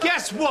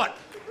Guess what?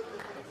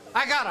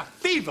 I got a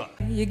fever.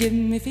 You give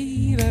me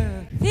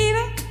fever,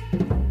 fever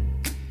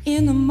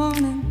in the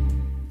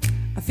morning,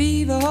 a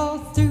fever all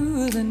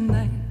through the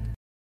night.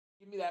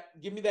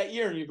 Give me that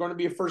year, and you're going to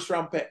be a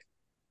first-round pick.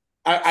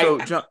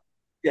 John,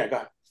 yeah, go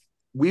ahead.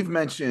 We've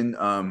mentioned,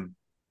 some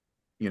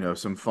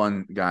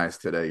fun guys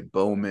today.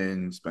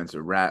 Bowman,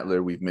 Spencer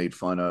Rattler. We've made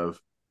fun of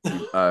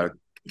Kalen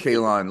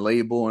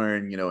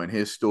Laybourne, and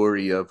his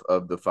story of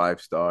the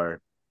 5-star.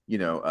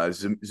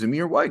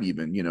 Zamir White,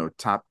 even,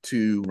 top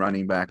 2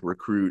 running back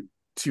recruit,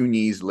 2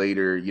 knees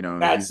later,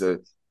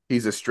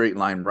 he's a straight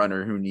line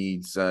runner who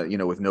needs,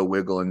 with no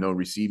wiggle and no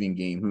receiving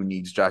game, who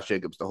needs Josh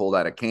Jacobs to hold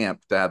out of camp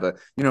to have a,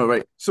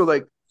 right. So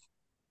like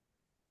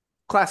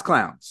class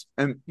clowns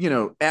and,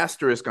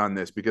 asterisk on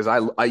this because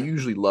I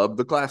usually love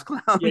the class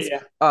clowns.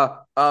 Yeah.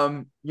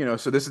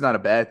 So this is not a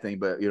bad thing,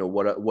 but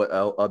what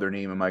other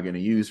name am I going to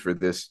use for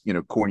this,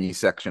 corny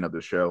section of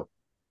the show?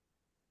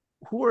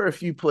 Who are a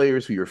few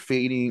players who you're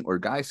fading, or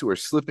guys who are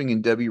slipping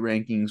in Devy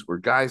rankings, or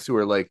guys who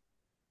are like,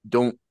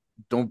 don't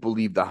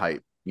believe the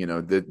hype?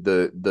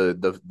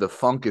 The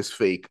funk is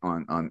fake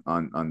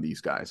on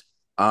these guys.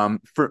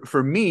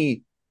 For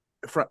me,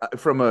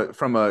 from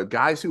a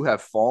guys who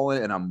have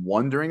fallen and I'm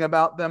wondering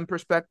about them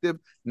perspective,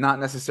 not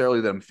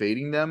necessarily that I'm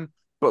fading them,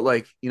 but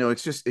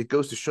it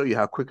goes to show you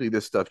how quickly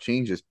this stuff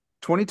changes.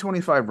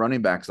 2025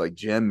 running backs like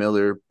Jam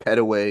Miller,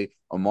 Petaway,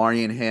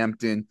 Omarion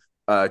Hampton,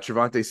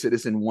 Trevante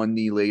Citizen 1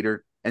 knee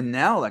later. And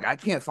now, I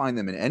can't find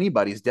them in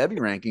anybody's Devy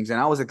rankings, and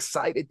I was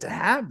excited to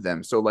have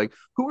them. So,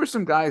 who are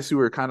some guys who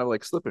are kind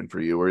of slipping for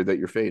you or that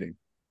you're fading?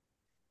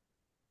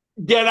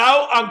 Get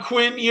out on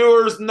Quinn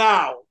Ewers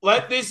now.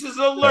 This is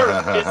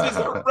alert. This is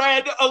a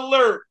red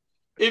alert.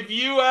 If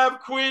you have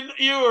Quinn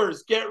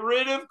Ewers, get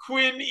rid of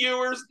Quinn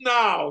Ewers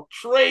now.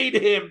 Trade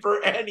him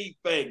for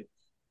anything.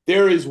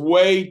 There is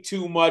way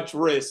too much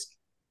risk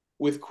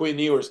with Quinn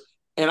Ewers.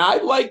 And I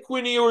liked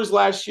Quinn Ewers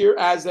last year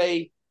as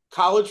a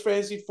college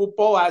fantasy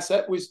football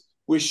asset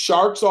with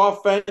Sharks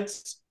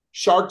offense.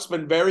 Sharks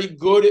been very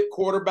good at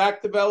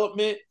quarterback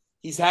development.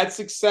 He's had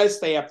success.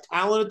 They have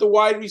talent at the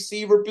wide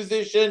receiver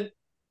position.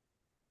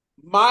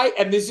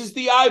 And this is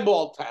the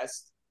eyeball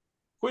test.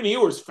 Quinn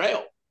Ewers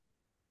failed.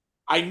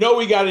 I know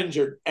he got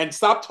injured. And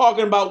stop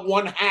talking about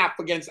 1/2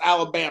 against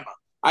Alabama.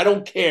 I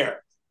don't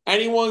care.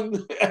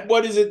 Anyone,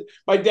 what is it?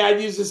 My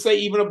dad used to say,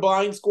 even a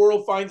blind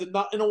squirrel finds a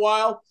nut in a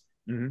while.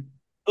 Mm-hmm.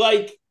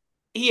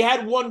 He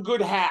had one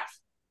good half.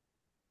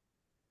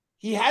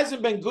 He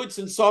hasn't been good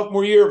since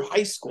sophomore year of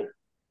high school.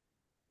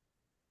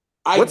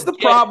 What's the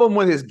problem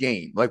with his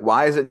game?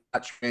 Why is it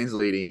not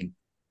translating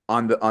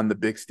on the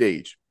big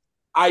stage?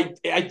 I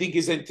think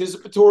his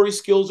anticipatory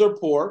skills are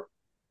poor.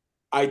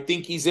 I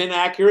think he's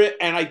inaccurate,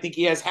 and I think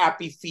he has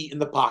happy feet in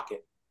the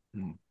pocket.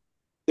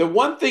 The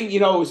one thing,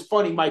 is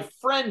funny. My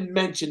friend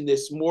mentioned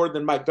this more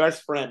than my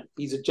best friend.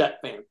 He's a Jet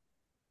fan.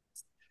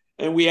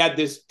 And we had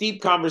this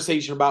deep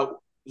conversation about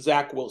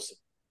Zach Wilson.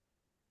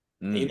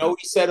 You know what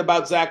he said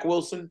about Zach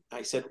Wilson?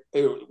 I said,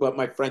 what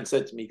my friend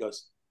said to me, he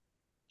goes,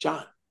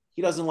 John,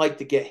 he doesn't like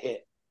to get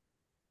hit.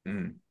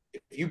 If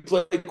you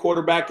play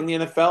quarterback in the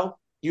NFL,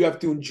 you have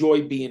to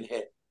enjoy being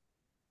hit.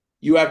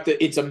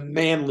 It's a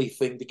manly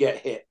thing to get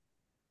hit.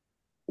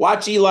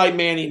 Watch Eli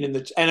Manning in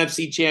the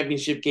NFC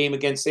Championship game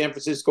against San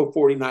Francisco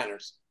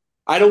 49ers.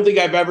 I don't think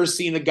I've ever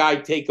seen a guy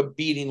take a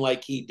beating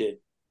like he did.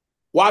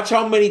 Watch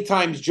how many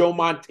times Joe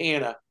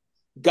Montana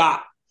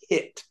got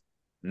hit.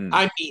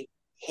 I mean,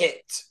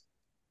 hit.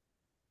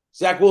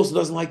 Zach Wilson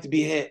doesn't like to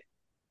be hit.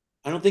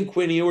 I don't think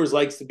Quinn Ewers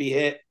likes to be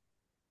hit.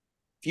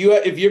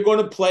 If you're going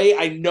to play,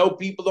 I know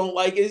people don't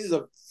like it. This is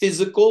a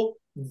physical,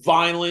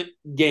 violent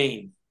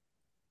game.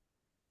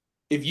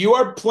 If you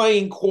are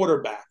playing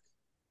quarterback,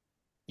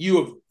 you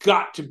have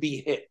got to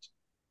be hit.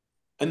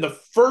 And the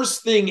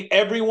first thing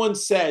everyone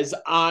says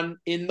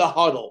in the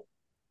huddle,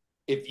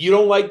 if you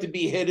don't like to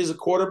be hit as a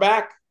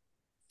quarterback,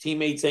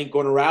 teammates ain't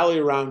going to rally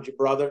around you,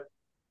 brother.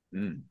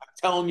 I'm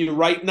telling you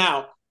right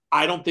now,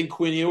 I don't think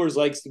Quinn Ewers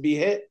likes to be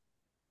hit.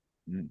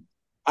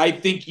 I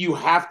think you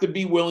have to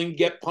be willing to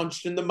get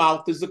punched in the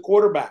mouth as a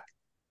quarterback.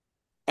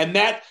 And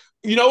that,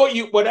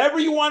 whatever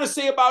you want to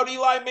say about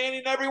Eli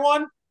Manning,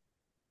 everyone,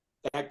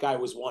 that guy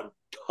was one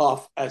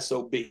tough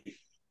SOB.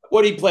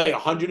 What did he play?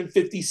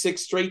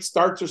 156 straight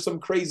starts or some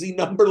crazy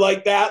number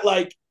like that?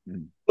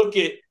 Look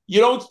you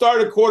don't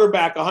start a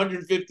quarterback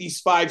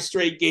 155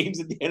 straight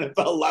games at the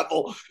NFL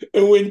level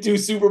and win 2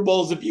 Super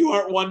Bowls if you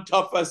aren't one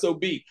tough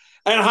SOB.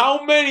 And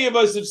how many of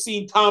us have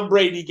seen Tom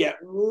Brady get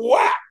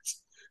whacked?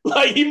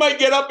 He might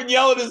get up and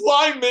yell at his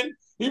lineman.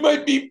 He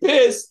might be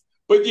pissed.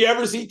 But you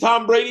ever see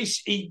Tom Brady?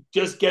 He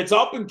just gets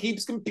up and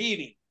keeps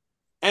competing.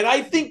 And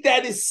I think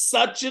that is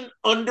such an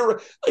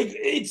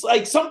it's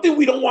like something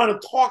we don't want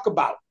to talk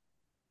about.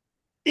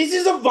 This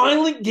is a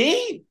violent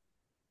game.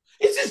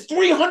 This is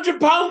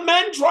 300-pound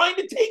men trying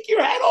to take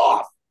your head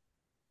off.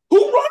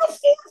 Who run a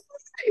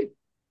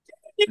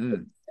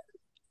 4.5?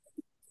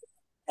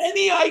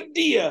 Any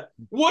idea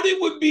what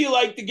it would be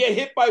like to get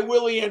hit by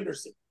Willie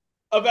Anderson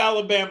of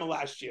Alabama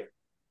last year?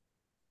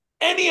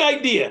 Any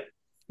idea?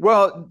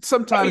 Well,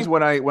 sometimes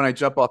when I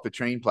jump off the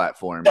train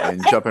platform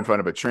and jump in front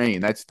of a train,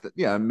 that's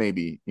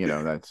maybe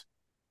that's.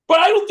 But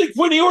I don't think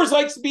Quinn Ewers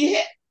likes to be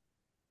hit.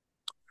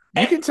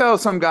 You can tell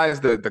some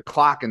guys the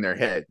clock in their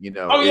head.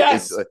 Oh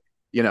yes,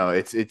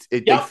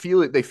 they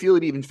feel it. They feel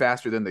it even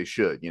faster than they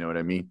should. You know what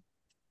I mean?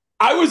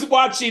 I was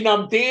watching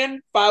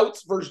Dan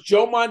Fouts versus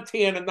Joe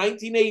Montana in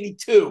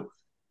 1982.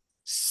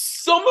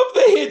 Some of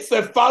the hits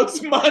that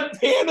Fouts and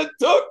Montana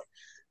took,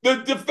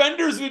 the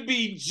defenders would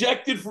be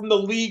ejected from the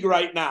league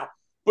right now.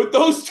 But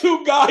those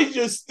two guys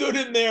just stood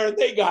in there and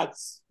they got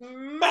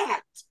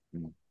smacked.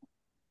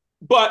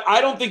 But I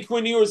don't think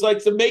Quinn Ewers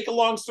likes to. Make a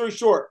long story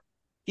short,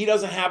 he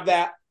doesn't have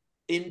that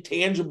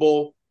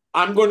intangible.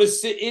 I'm going to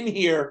sit in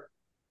here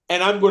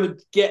and I'm going to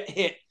get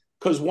hit.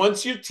 Because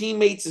once your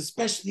teammates,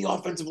 especially the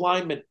offensive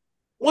linemen,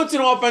 once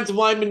an offensive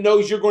lineman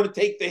knows you're going to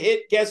take the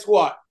hit, guess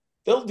what?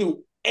 They'll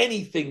do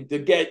anything to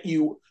get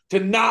you, to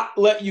not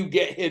let you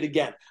get hit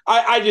again.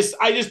 I just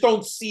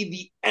don't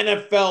see the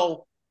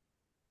NFL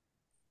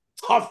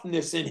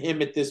toughness in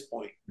him at this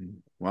point.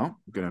 Well,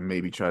 I'm going to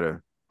maybe try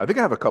to, I think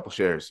I have a couple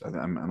shares.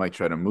 I might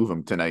try to move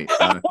him tonight.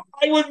 I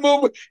would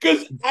move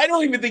because I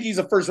don't even think he's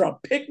a first round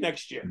pick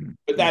next year,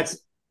 but that's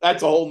a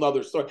whole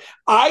nother story.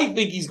 I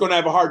think he's going to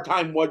have a hard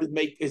time what to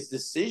make his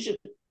decision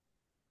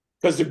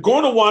because they're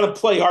going to want to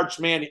play Arch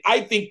Manning.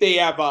 I think they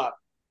have a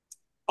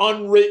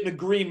unwritten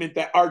agreement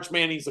that Arch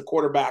Manning's the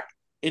quarterback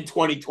in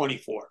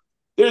 2024.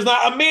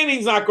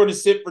 Manning's not going to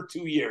sit for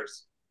 2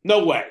 years.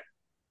 No way.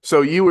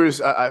 So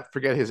Ewers, I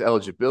forget his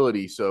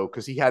eligibility. So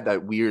because he had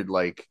that weird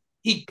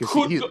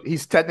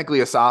he's technically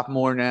a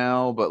sophomore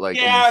now, but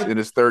he's in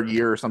his third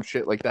year or some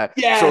shit like that.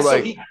 Yeah,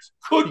 so he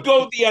could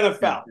go to the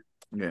NFL.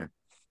 Yeah.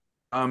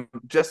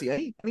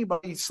 Jesse,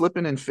 anybody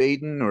slipping and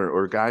fading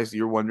or guys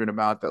you're wondering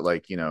about that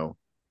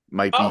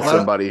might be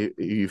somebody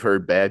you've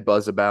heard bad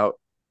buzz about?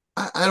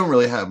 I don't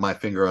really have my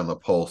finger on the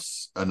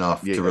pulse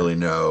enough to really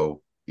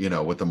know,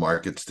 what the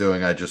market's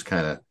doing. I just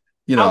kind of,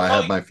 I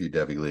have my few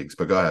Devy leagues,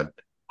 but go ahead.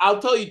 I'll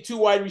tell you 2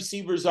 wide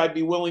receivers I'd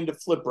be willing to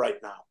flip right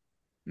now.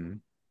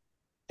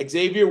 Mm-hmm.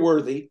 Xavier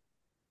Worthy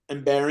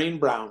and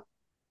Barian Brown.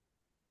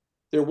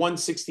 They're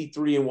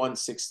 163 and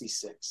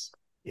 166.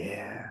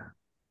 Yeah.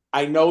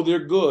 I know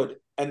they're good,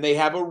 and they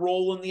have a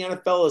role in the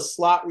NFL as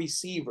slot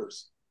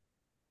receivers,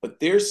 but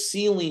their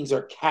ceilings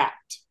are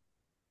capped.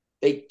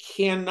 I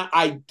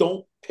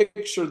don't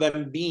picture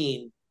them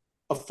being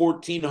a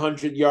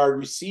 1,400-yard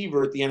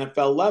receiver at the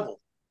NFL level.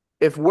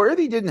 If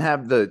Worthy didn't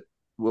have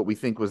what we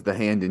think was the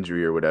hand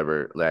injury or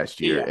whatever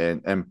last year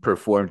and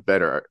performed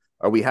better,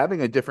 are we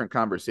having a different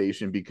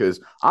conversation?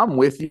 Because I'm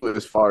with you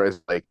as far as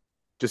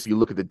just you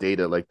look at the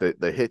data,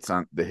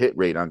 the hit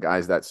rate on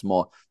guys that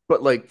small.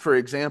 But for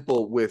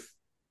example, with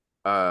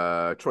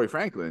Troy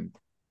Franklin,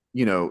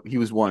 he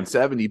was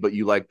 170, but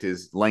you liked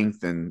his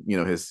length and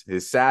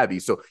his savvy.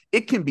 So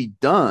it can be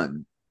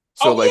done.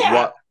 So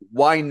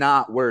why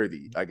not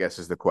Worthy, I guess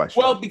is the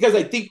question. Well, because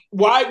I think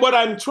what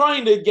I'm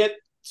trying to get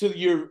to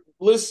your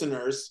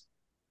listeners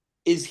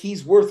is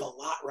he's worth a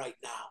lot right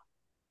now.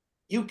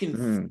 You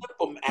can flip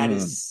him at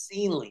his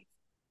ceiling.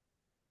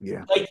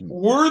 Yeah.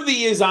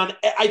 Worthy is on,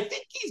 I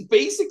think he's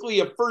basically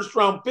a first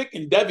round pick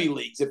in Devy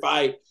leagues. If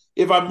I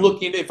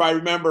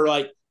remember,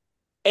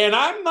 and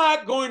I'm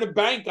not going to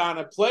bank on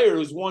a player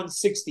who's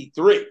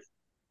 163.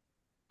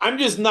 I'm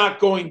just not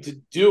going to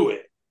do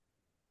it.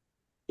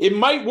 It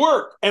might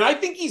work. And I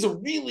think he's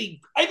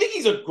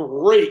a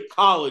great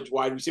college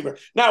wide receiver.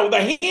 Now,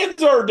 the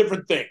hands are a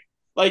different thing.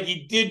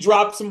 He did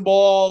drop some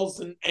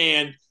balls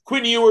and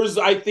Quinn Ewers,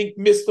 I think,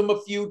 missed them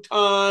a few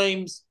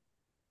times.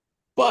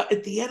 But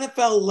at the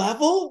NFL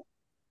level,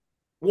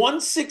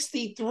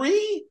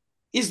 163,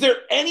 is there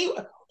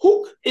anyone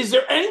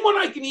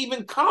I can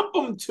even comp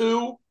him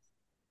to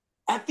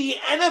at the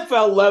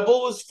NFL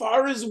level as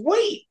far as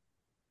weight?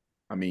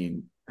 I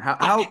mean,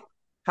 how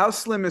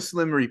slim is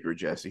Slim Reaper,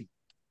 Jesse?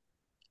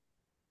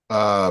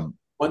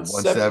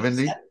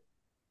 170.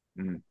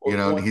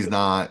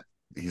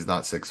 He's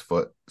not 6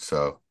 foot,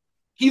 so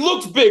he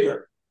looks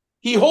bigger.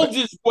 He holds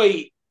his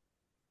weight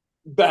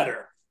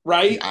better,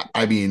 right?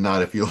 I mean,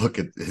 not if you look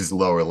at his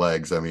lower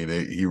legs. I mean,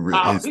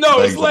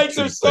 his legs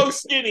are so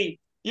skinny.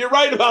 You're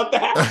right about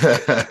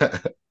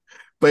that.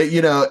 But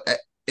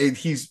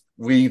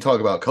when you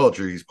talk about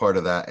culture, he's part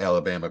of that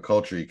Alabama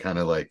culture. He kind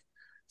of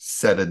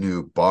set a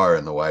new bar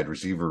in the wide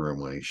receiver room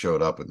when he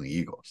showed up in the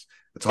Eagles.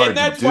 It's hard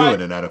to do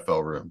in an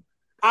NFL room.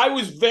 I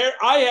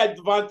had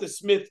Devonta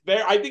Smith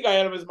there. I think I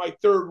had him as my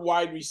third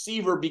wide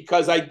receiver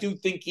because I do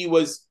think he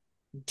was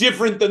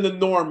different than the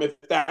norm, if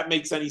that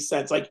makes any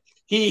sense. I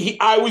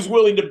was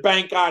willing to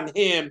bank on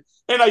him,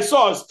 and I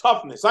saw his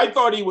toughness. I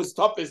thought he was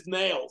tough as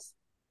nails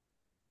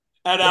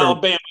at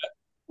Alabama.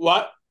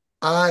 What?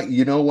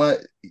 You know what?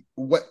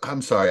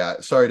 I'm sorry.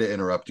 Sorry to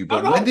interrupt you,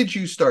 but when did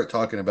you start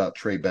talking about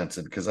Trey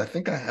Benson? Because I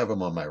think I have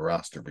him on my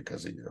roster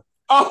because of you.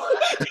 Oh,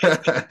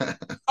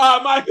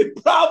 I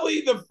probably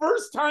the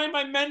first time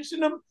I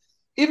mentioned him,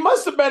 it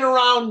must have been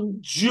around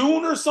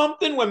June or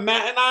something when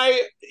Matt and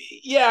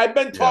I've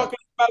been talking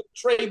about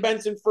Trey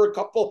Benson for a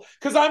couple,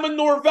 because I'm a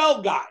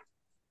Norvell guy.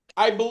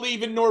 I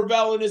believe in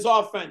Norvell and his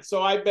offense.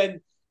 So I've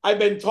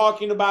been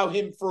talking about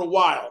him for a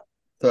while.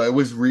 So it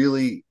was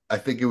really,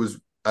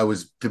 I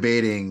was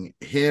debating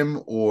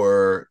him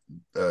or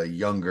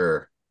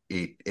younger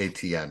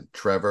ATN,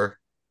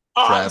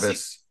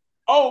 Travis.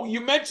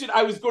 You mentioned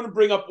I was going to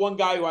bring up one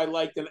guy who I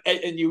liked,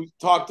 and you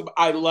talked about.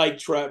 I like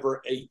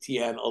Trevor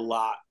Etienne a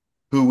lot.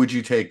 Who would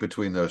you take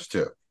between those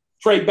two?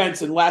 Trey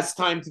Benson, last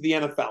time to the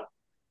NFL.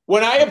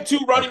 When I have two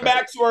running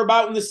backs who are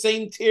about in the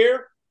same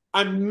tier,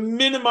 I'm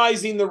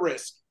minimizing the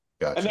risk,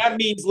 and that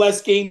means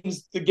less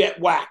games to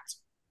get whacked.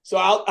 So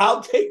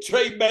I'll take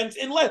Trey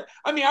Benson.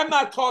 I'm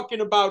not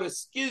talking about a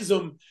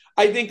schism.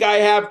 I think I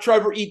have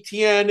Trevor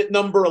Etienne at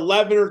number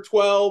 11 or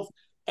 12,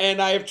 and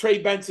I have Trey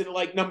Benson at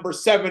like number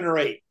 7 or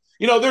 8.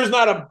 There's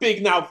not a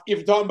big, now if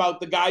you're talking about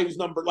the guy who's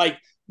number like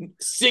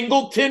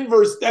Singleton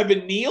versus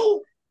Devin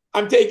Neal,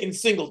 I'm taking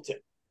Singleton,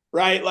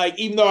 right? Like,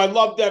 even though I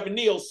love Devin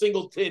Neal,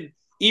 Singleton,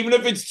 even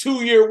if it's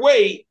 2-year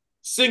wait,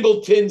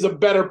 Singleton's a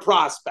better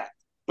prospect.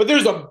 But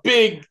there's a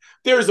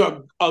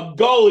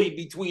gully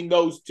between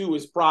those two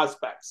as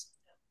prospects.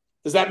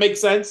 Does that make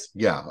sense?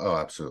 Yeah. Oh,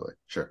 absolutely.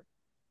 Sure.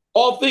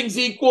 All things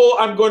equal,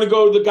 I'm going to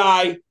go to the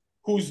guy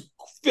who's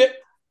fit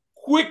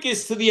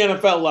quickest to the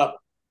NFL level.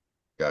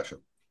 Gotcha.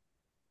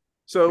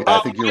 So yeah, I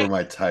think you were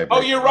my type.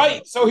 Oh, you're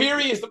right. So here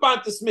he is,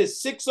 Devonta Smith,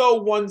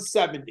 6'0",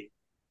 170.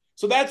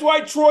 So that's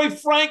why Troy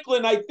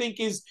Franklin, I think,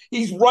 he's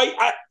right.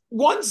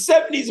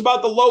 170 is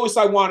about the lowest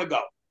I want to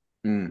go.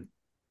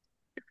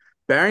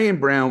 Barry and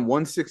Brown,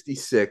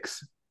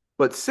 166,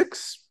 but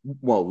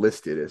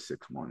listed as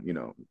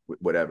 6'1",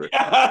 whatever.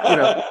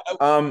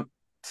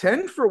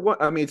 10 for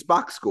what? I mean, it's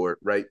box score,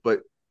 right?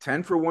 But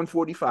 10 for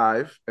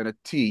 145 and a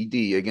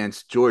TD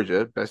against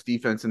Georgia, best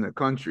defense in the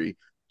country.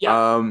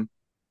 Yeah.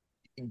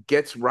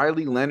 Gets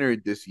Riley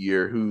Leonard this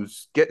year,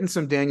 who's getting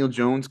some Daniel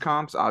Jones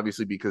comps,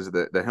 obviously because of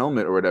the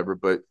helmet or whatever,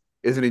 but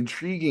is an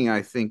intriguing,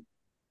 I think,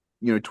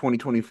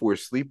 2024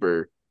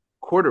 sleeper-ish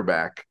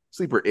quarterback.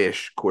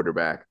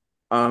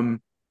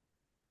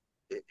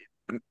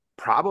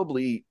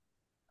 Probably,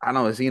 I don't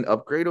know, is he an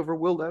upgrade over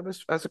Will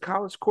Levis as a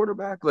college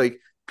quarterback?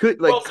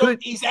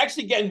 He's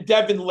actually getting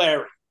Devin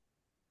Larry.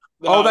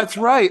 Oh, that's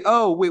right.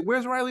 Oh, wait,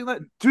 where's Riley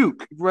Leonard?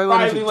 Duke.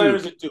 Riley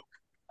Leonard's at Duke.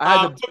 I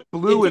had the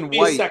blue and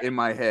white in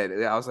my head.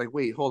 I was like,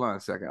 wait, hold on a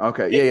second.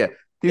 Okay, yeah.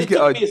 He's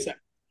took me a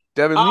second.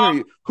 Devin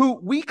Leary,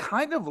 who we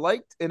kind of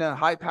liked in a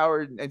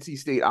high-powered NC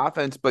State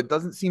offense, but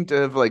doesn't seem to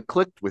have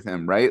clicked with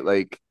him, right?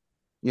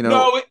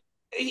 No,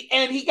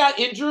 and he got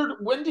injured.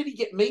 When did he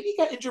get? Maybe he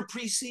got injured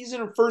preseason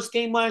or first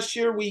game last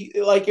year. He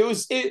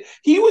was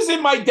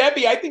in my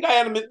Devy. I think I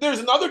had him. There's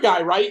another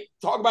guy, right?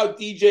 Talk about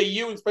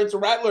DJU and Spencer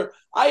Rattler.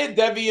 I had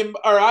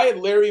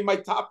Larry in my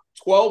top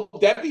 12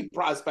 Devy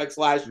prospects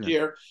last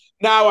year.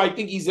 Now I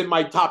think he's in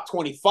my top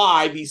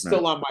 25. He's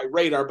still on my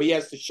radar, but he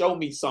has to show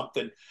me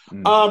something.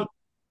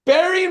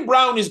 Barry and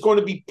Brown is going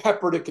to be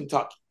peppered at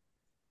Kentucky.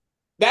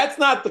 That's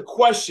not the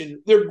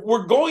question.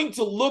 We're going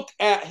to look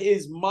at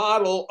his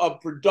model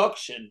of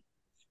production,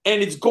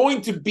 and it's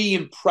going to be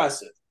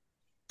impressive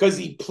because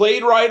he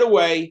played right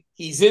away.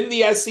 He's in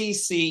the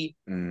SEC,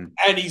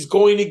 and he's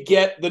going to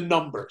get the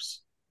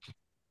numbers.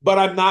 But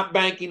I'm not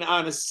banking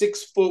on a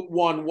 6'1",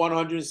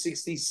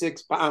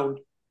 166-pound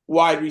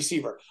wide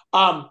receiver.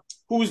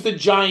 Who's the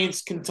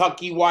Giants'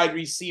 Kentucky wide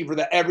receiver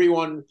that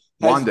everyone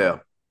has?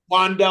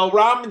 Wan'Dale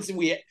Robinson.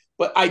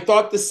 But I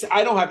thought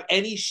I don't have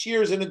any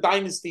shares in a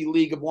dynasty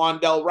league of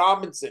Wan'Dale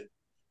Robinson.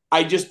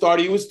 I just thought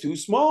he was too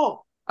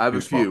small. I have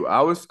a few.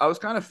 I was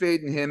kind of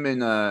fading him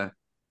and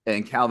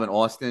Calvin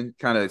Austin,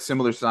 kind of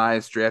similar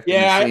size, drafted.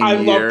 Yeah, I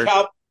love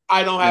Cal.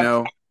 I don't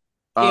have.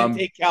 Can't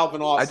take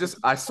Calvin Austin.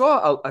 I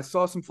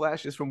saw some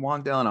flashes from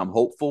Wan'Dale, and I'm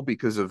hopeful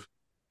because of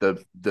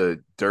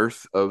the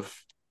dearth of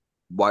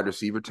wide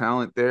receiver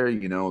talent there.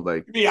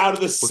 Be out of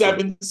the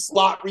 7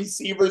 slot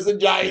receivers the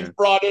Giants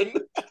brought in.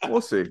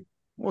 We'll see.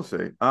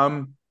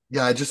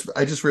 Yeah, I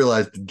just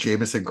realized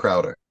Jamison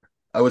Crowder.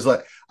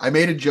 I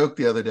made a joke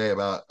the other day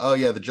about,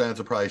 the Giants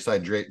will probably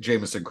sign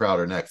Jamison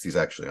Crowder next. He's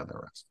actually on their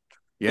roster.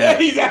 Yeah,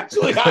 he's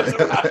actually on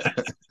their roster.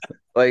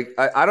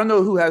 I don't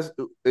know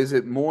is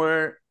it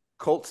more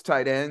Colts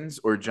tight ends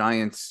or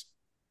Giants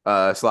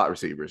slot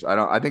receivers?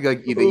 I think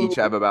they each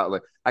have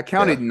about I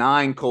counted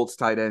 9 Colts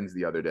tight ends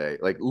the other day,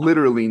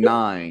 literally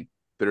 9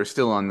 that are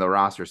still on the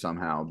roster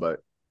somehow,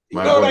 but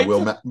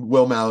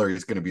Will Mallory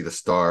is going to be the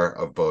star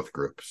of both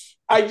groups.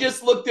 I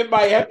just looked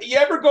at you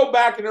ever go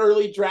back in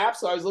early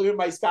drafts? So I was looking at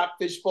my Scott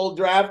Fishbowl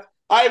draft.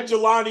 I have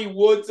Jelani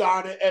Woods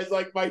on it as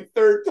my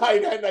 3rd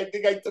tight end. I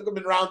think I took him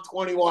in round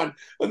 21.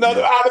 Out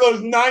of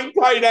those 9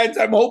 tight ends,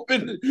 I'm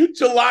hoping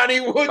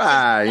Jelani Woods.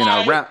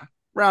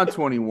 Round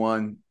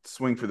 21,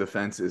 swing for the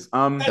fences.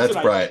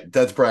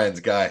 That's Brian's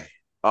guy.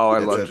 Oh, I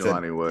love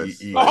Jelani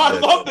Woods. I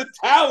love the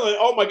talent.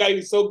 Oh my God, he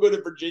was so good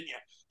at Virginia.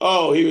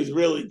 Oh, he was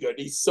really good.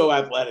 He's so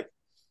athletic.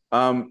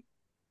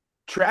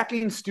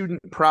 Tracking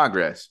student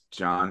progress,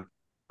 John.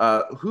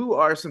 Who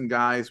are some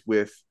guys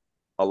with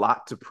a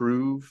lot to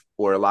prove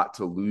or a lot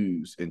to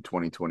lose in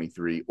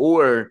 2023?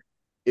 Or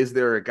is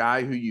there a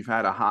guy who you've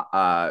had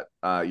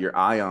your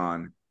eye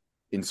on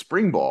in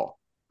spring ball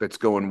that's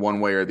going one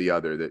way or the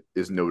other that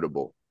is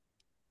notable?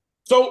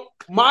 So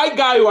my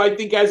guy who I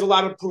think has a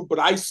lot of proof, but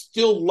I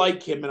still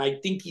like him, and I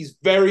think he's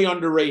very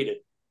underrated,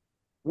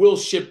 Will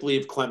Shipley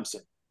of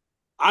Clemson.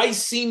 I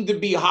seem to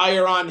be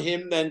higher on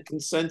him than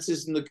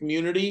consensus in the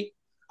community.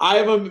 I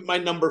have him at my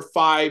number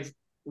 5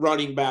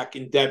 running back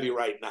in Devy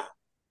right now.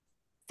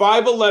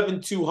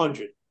 5'11",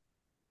 200.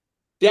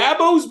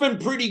 Dabo's been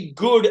pretty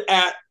good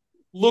at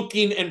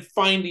looking and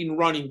finding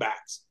running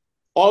backs,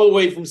 all the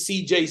way from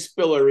C.J.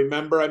 Spiller,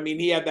 remember? I mean,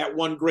 he had that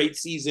one great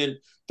season.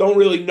 Don't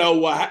really know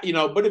what,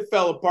 but it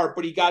fell apart.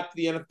 But he got to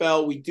the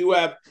NFL. We do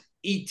have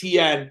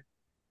ETN.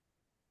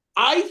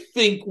 I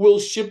think Will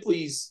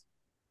Shipley's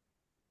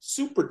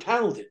super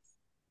talented.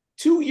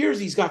 2 years,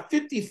 he's got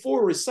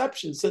 54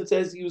 receptions since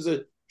as he was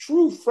a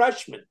true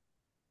freshman.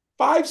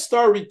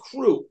 5-star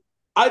recruit.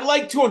 I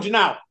like 200.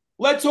 Now,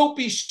 let's hope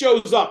he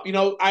shows up.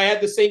 I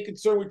had the same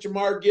concern with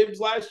Jahmyr Gibbs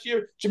last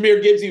year.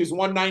 Jahmyr Gibbs, he was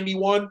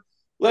 191.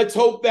 Let's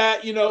hope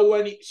that,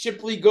 when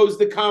Shipley goes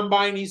to the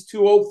combine, he's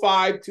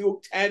 205,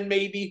 210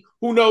 maybe.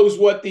 Who knows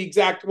what the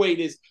exact weight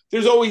is.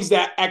 There's always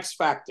that X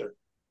factor.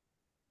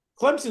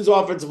 Clemson's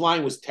offensive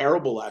line was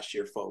terrible last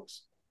year,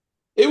 folks.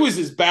 It was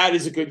as bad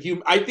as it could.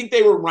 I think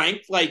they were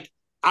ranked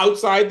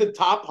outside the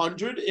top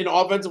 100 in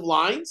offensive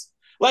lines.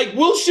 Like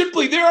Will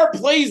Shipley, there are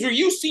plays where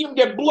you see him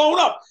get blown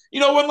up.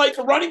 When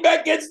the running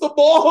back gets the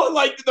ball and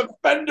the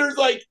defender's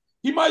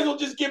he might as well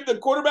just give the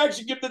quarterback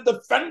should give the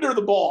defender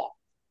the ball.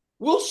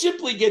 Will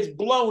Shipley gets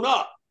blown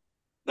up.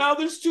 Now,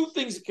 there's 2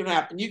 things that can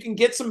happen. You can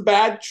get some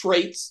bad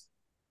traits,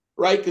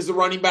 right? Because the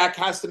running back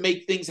has to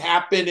make things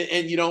happen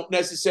and you don't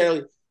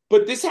necessarily.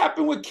 But this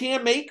happened with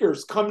Cam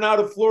Akers coming out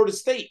of Florida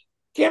State.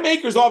 Cam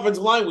Akers'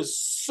 offensive line was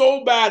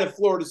so bad at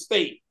Florida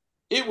State.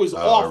 It was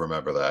awful. I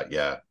remember that,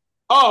 yeah.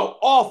 Oh,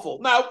 awful.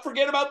 Now,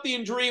 forget about the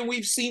injury, and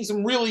we've seen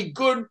some really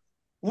good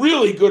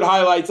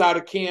highlights out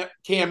of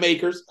Cam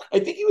Akers. I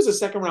think he was a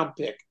second-round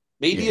pick.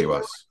 Maybe he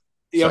was.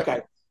 Yeah,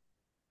 okay.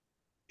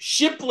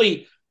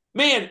 Shipley,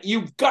 man,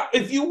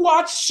 if you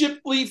watch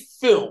Shipley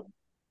film,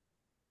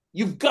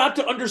 you've got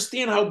to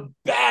understand how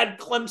bad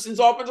Clemson's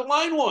offensive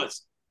line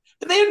was.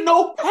 And they had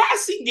no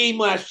passing game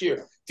last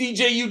year.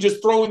 DJU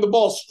just throwing the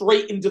ball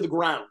straight into the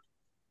ground.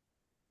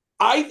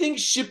 I think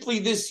Shipley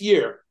this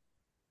year,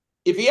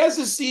 if he has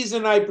a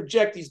season I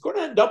project, he's going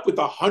to end up with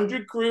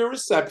 100 career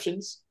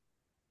receptions,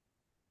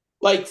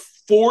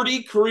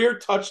 40 career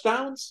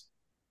touchdowns,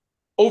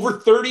 over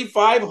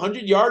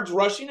 3,500 yards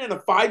rushing, and a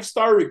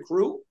 5-star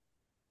recruit.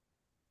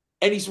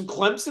 And he's from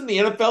Clemson. The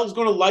NFL is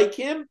going to like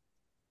him.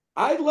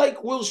 I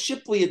like Will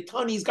Shipley a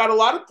ton. He's got a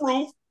lot of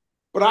proof,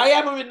 but I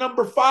have him at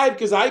number 5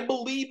 because I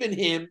believe in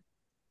him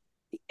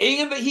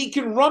and that he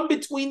can run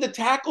between the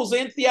tackles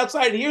and to the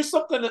outside. And here's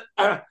something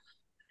that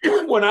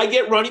when I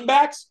get running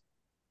backs,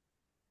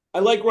 I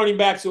like running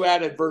backs who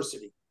add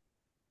adversity.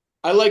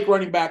 I like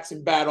running backs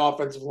in bad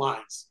offensive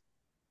lines.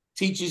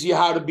 Teaches you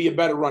how to be a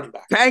better running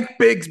back. Tank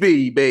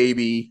Bigsby,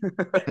 baby.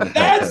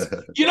 That's,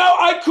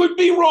 I could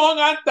be wrong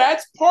on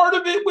that's part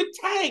of it with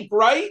Tank,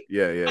 right?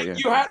 Yeah.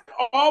 You had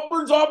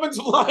Auburn's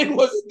offensive line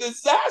was a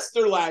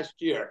disaster last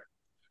year,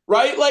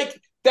 right?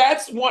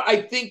 That's what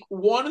I think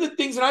one of the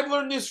things, and I've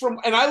learned this from,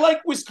 and I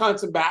like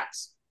Wisconsin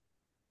backs,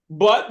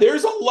 but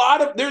there's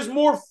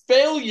more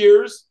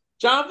failures.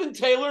 Jonathan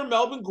Taylor and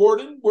Melvin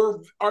Gordon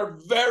are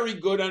very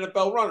good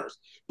NFL runners.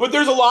 But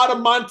there's a lot of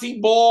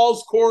Monty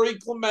Balls, Corey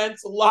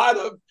Clements, a lot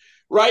of,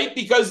 right?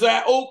 Because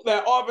that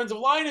offensive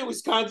line in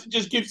Wisconsin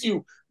just gives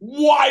you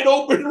wide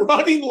open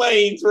running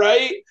lanes,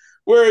 right?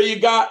 Where you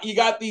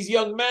got these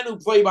young men who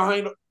play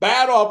behind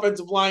bad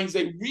offensive lines.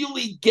 They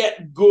really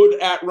get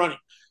good at running.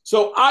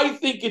 So I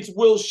think it's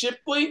Will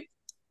Shipley.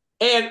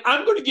 And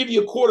I'm going to give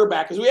you a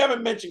quarterback because we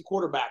haven't mentioned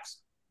quarterbacks.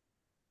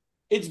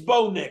 It's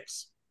Bo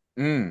Nix.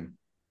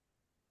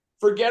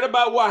 Forget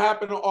about what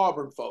happened to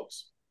Auburn,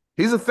 folks.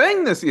 He's a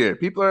thing this year.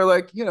 People are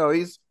like,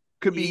 he's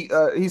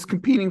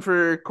competing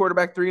for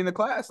quarterback 3 in the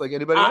class like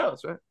anybody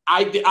else, right?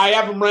 I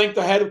have him ranked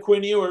ahead of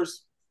Quinn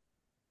Ewers.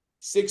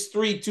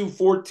 6'3",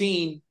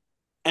 214,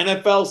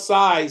 NFL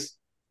size,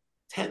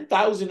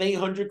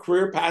 10,800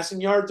 career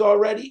passing yards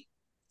already,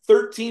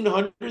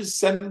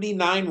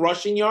 1,379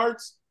 rushing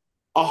yards,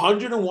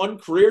 101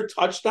 career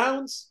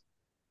touchdowns,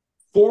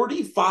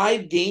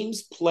 45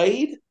 games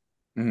played.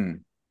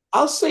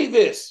 I'll say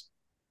this.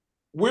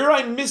 Where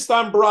I missed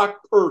on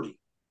Brock Purdy,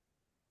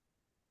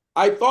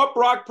 I thought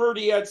Brock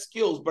Purdy had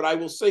skills, but I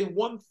will say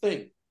one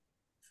thing.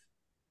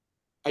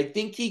 I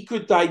think he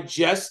could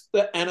digest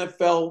the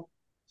NFL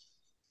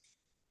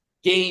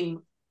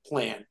game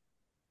plan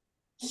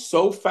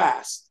so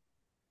fast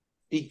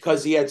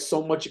because he had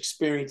so much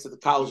experience at the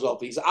college level.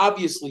 He's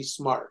obviously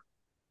smart.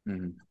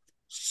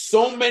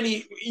 So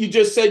many, you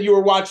just said you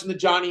were watching the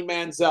Johnny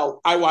Manziel.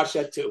 I watched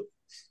that too.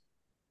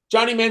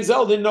 Johnny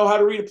Manziel didn't know how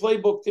to read a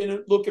playbook,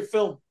 didn't look at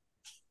film.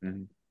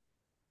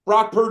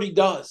 Brock Purdy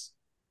does.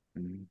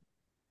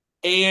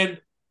 And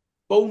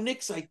Bo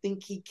Nix, I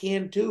think he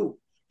can too.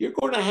 You're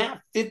going to have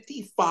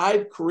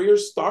 55 career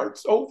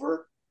starts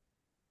over.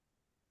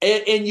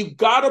 And you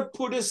got to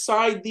put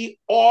aside the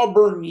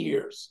Auburn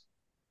years.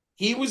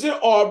 He was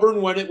at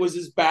Auburn when it was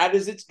as bad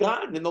as it's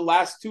gotten in the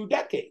last 2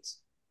 decades.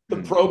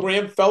 The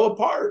program fell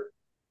apart.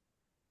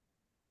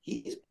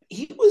 He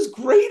was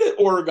great at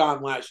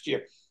Oregon last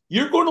year.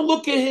 You're going to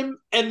look at him,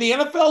 and the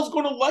NFL is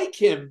going to like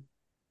him.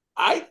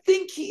 I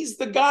think he's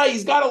the guy.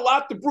 He's got a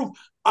lot to prove.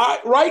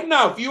 Right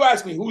now, if you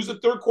ask me who's the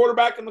third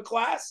quarterback in the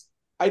class,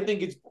 I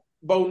think it's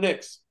Bo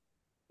Nix,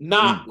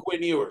 not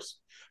Quinn Ewers.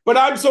 But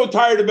I'm so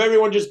tired of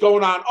everyone just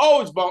going on,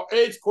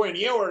 it's Quinn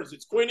Ewers,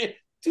 it's Quinn.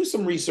 Do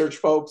some research,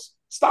 folks.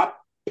 Stop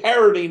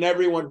parroting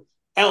everyone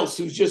else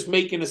who's just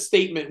making a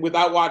statement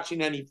without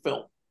watching any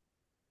film.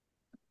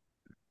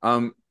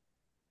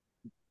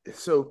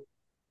 So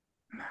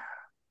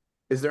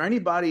is there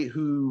anybody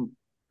who,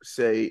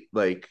 say,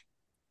 like,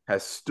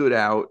 has stood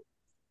out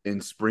in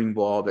spring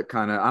ball that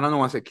kind of, I don't know,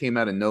 want to say came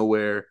out of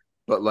nowhere,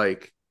 but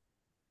like,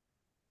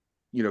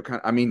 you know, kind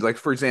of, I mean, like,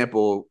 for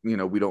example, you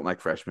know, we don't like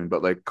freshmen,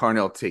 but like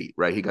Carnell Tate,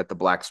 right? He got the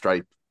black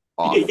stripe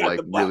off, like,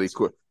 really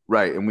cool.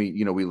 Right. And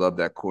we love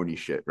that corny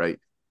shit. Right.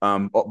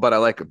 But I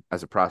like him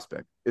as a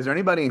prospect. Is there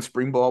anybody in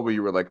spring ball where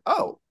you were like,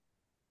 oh,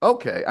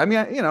 okay. I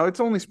mean, you know, it's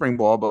only spring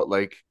ball, but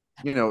like,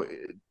 you know,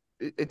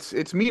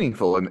 it's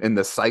meaningful in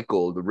the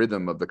cycle, the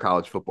rhythm of the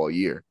college football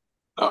year.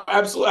 Oh,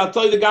 absolutely. I'll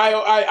tell you the guy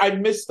I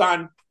missed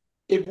on.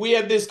 If we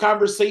had this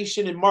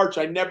conversation in March,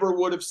 I never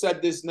would have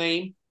said this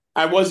name.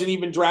 I wasn't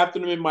even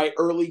drafting him in my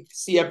early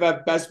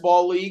CFF best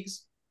ball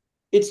leagues.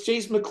 It's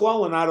Chase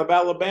McClellan out of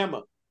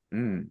Alabama.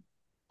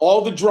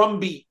 All the drum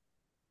beat.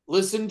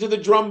 Listen to the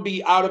drum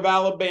beat out of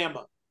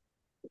Alabama.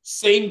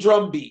 Same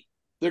drum beat.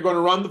 They're going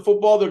to run the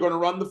football. They're going to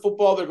run the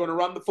football. They're going to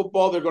run the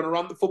football. They're going to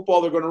run the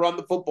football. They're going to run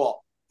the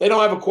football. They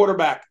don't have a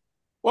quarterback.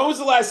 When was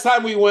the last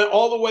time we went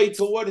all the way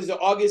to, what is it,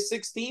 August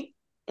 16th?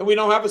 And we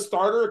don't have a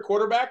starter, a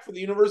quarterback for the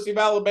University of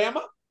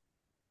Alabama?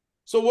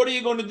 So what are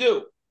you going to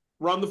do?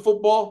 Run the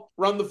football,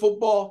 run the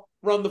football,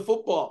 run the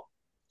football.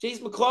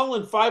 Chase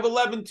McClellan,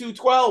 5'11",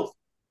 212,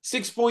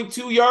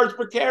 6.2 yards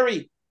per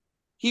carry.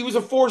 He was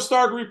a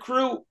 4-star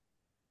recruit.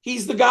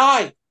 He's the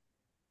guy.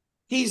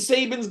 He's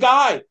Saban's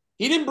guy.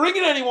 He didn't bring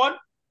in anyone.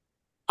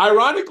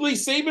 Ironically,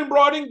 Saban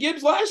brought in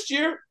Gibbs last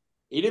year.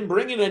 He didn't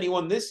bring in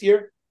anyone this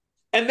year.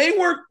 And they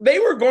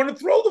were going to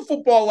throw the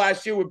football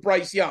last year with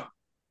Bryce Young.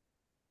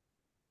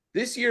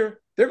 This year,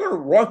 they're going to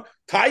run.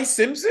 Ty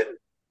Simpson?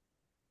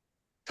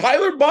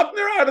 Tyler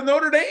Buckner out of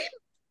Notre Dame?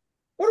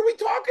 What are we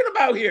talking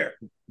about here?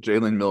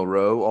 Jalen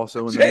Milroe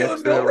also in the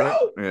mix there, right?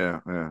 Yeah.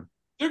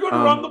 They're going to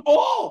run the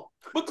ball.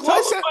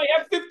 McClellan might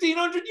have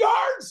 1,500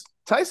 yards.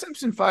 Ty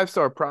Simpson,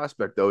 5-star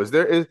prospect, though. Is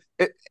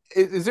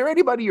there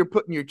anybody you're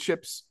putting your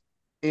chips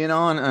in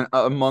on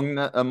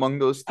among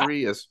those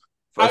three as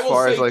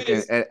far as like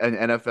an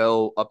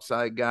NFL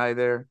upside guy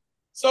there?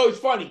 So it's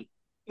funny.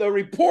 The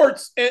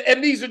reports,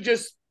 and these are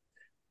just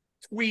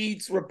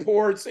tweets,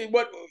 reports, and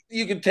what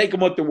you can take them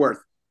what they're worth.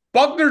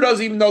 Buckner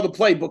doesn't even know the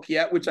playbook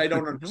yet, which I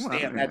don't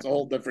understand. That's a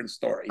whole different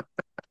story.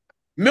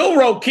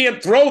 Milroe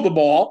can't throw the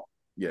ball.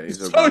 Yeah,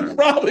 so it's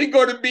probably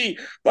going to be,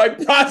 by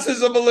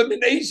process of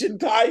elimination,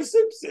 Ty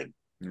Simpson.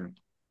 Yeah.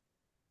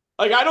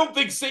 Like, I don't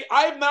think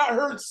I have not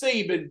heard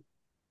Saban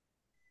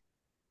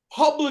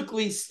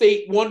publicly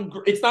state one.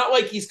 It's not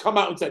like he's come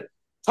out and said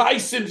Ty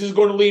Simpson is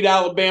going to lead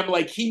Alabama,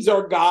 like he's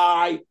our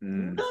guy.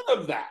 None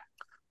of that.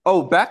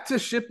 Oh, back to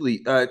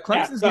Shipley.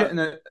 Clemson's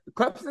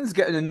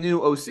getting a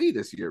new OC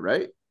this year,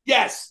 right?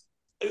 Yes,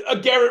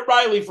 Garrett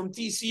Riley from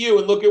TCU,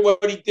 and look at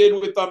what he did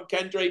with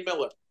Kendre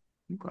Miller.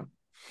 Okay,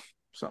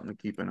 something to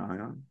keep an eye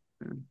on.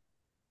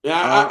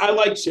 Yeah, I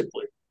like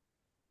Shipley.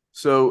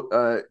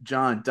 So,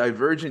 John,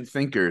 divergent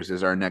thinkers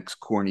is our next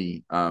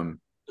corny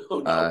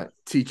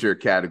teacher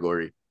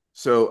category.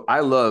 So I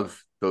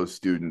love those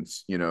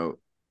students, you know,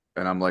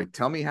 and I'm like,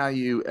 tell me how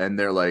you, and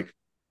they're like,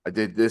 I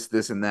did this,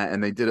 this, and that,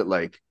 and they did it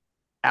like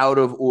out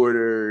of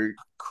order,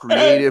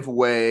 creative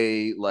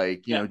way,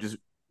 like, you know, just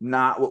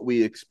not what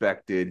we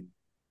expected.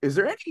 Is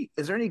there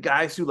any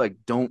guys who like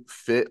don't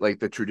fit like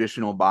the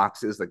traditional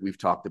boxes? Like, we've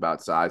talked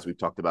about size, we've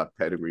talked about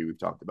pedigree, we've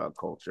talked about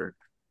culture,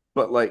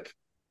 but like,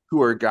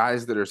 who are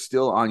guys that are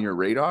still on your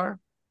radar,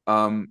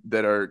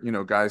 that are, you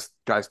know, guys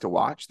to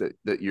watch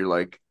that you're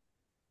like,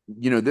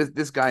 you know,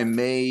 this guy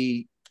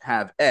may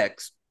have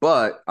X,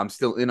 but I'm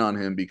still in on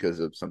him because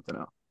of something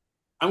else.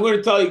 I'm going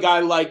to tell you a guy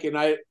like, and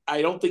I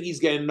don't think he's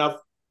getting enough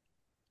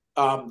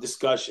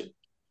discussion.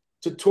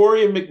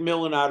 Tatoria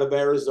McMillan out of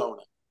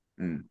Arizona.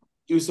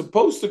 He was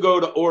supposed to go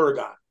to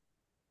Oregon.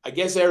 I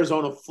guess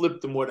Arizona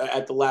flipped him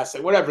at the last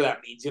second, whatever that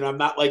means. You know, I'm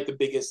not like the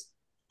biggest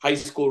high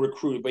school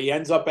recruiter, but he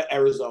ends up at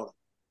Arizona.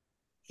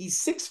 He's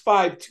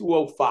 6'5",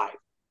 205.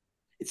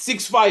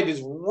 6'5"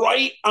 is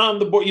right on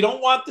the board. You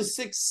don't want the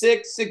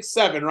 6'6",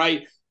 6'7",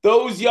 right?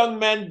 Those young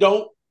men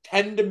don't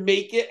tend to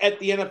make it at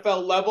the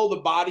NFL level. The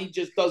body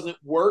just doesn't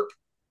work.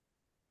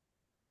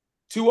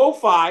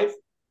 205.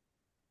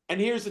 And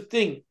here's the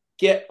thing.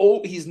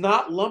 He's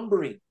not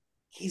lumbering.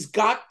 He's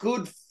got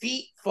good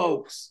feet,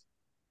 folks.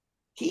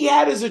 He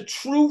had, as a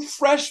true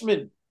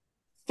freshman,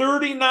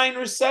 39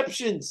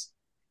 receptions.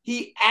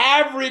 He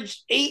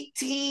averaged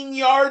 18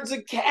 yards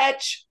a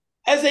catch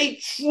as a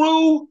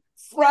true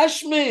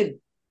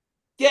freshman.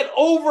 get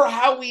over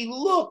how he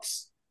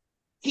looks.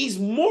 He's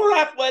more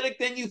athletic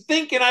than you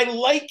think, and I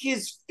like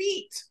his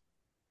feet.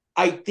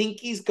 I think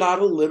he's got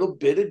a little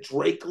bit of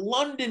Drake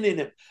London in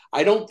him.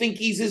 I don't think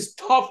he's as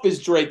tough as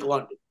Drake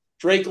London.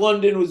 Drake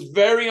London was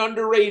very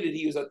underrated.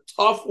 He was a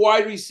tough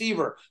wide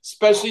receiver,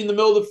 especially in the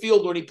middle of the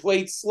field when he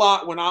played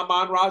slot when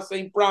Amon-Ra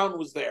St. Brown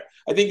was there.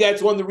 I think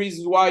that's one of the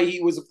reasons why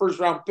he was a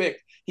first-round pick.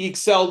 He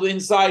excelled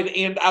inside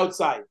and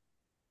outside.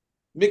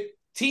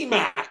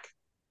 T-Mac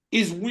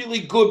is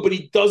really good, but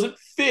he doesn't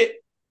fit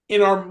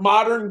in our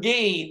modern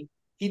game.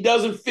 He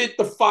doesn't fit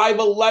the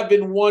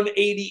 5'11",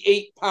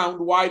 188-pound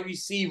wide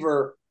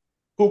receiver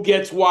who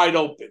gets wide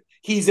open.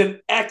 He's an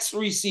X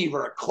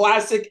receiver, a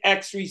classic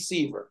X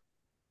receiver.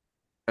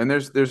 And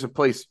there's a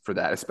place for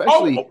that,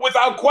 especially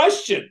without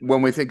question.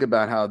 When we think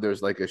about how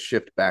there's like a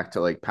shift back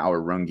to like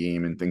power run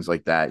game and things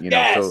like that,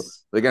 Yes. So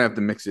they're gonna have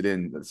to mix it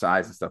in the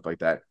size and stuff like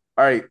that.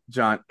 All right,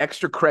 John,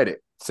 extra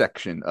credit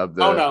section of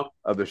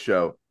the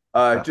show.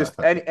 Just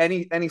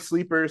any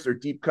sleepers or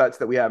deep cuts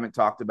that we haven't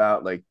talked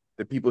about, like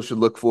that people should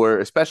look for,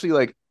 especially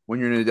like when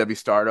you're in a Devy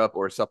startup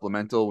or a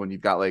supplemental, when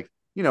you've got like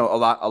a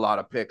lot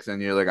of picks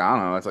and you're like, I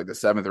don't know, it's like the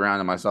 7th round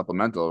of my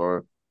supplemental,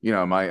 or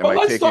am I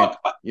taking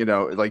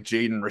like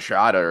Jaden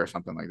Rashada or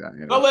something like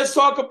that? Well, let's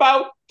talk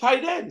about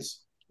tight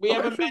ends. We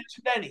haven't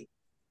mentioned any.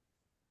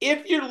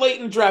 If you're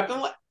late in draft,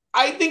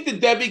 I think the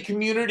Devy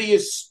community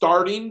is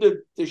starting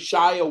to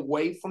shy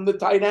away from the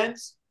tight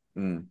ends.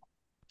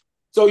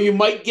 So you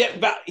might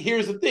get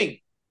here's the thing.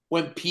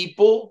 When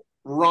people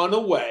run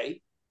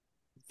away,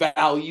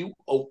 value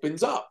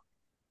opens up.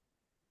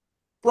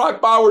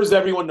 Brock Bowers,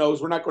 everyone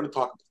knows. We're not going to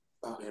talk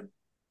about him.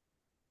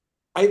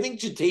 I think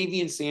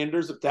Jatavian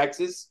Sanders of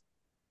Texas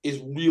is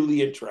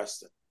really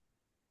interesting.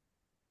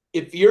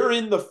 If you're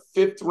in the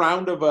 5th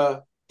round of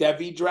a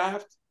Devy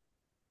draft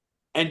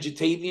and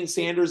Jatavian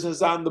Sanders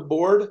is on the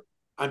board,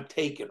 I'm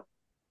taking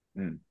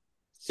him.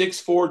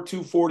 6'4",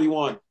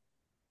 241,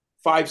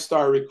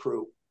 5-star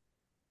recruit.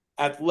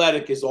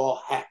 Athletic is all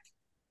heck.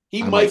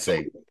 I might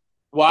say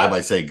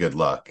good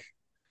luck.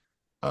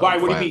 Why?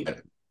 What do you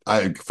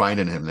mean?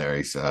 Finding him there,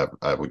 he said,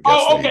 I would guess.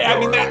 Oh, okay. I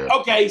mean,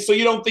 okay. So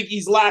you don't think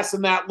he's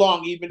lasting that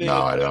long,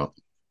 I don't.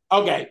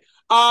 Okay.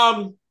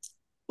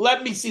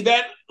 Let me see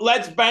that.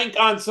 Let's bank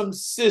on some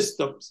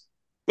systems.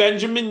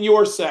 Benjamin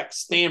Yorsek,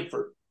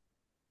 Stanford,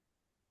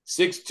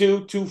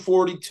 6'2",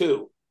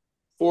 242,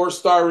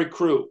 4-star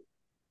recruit.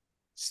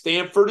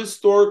 Stanford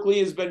historically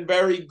has been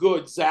very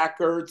good. Zach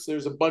Ertz,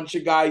 there's a bunch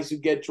of guys who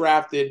get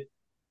drafted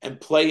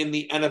and play in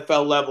the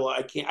NFL level.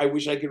 I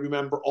wish I could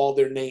remember all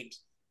their names,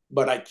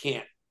 but I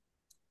can't.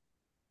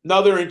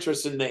 Another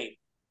interesting name,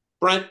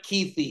 Brent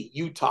Keithy,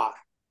 Utah.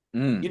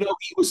 He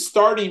was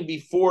starting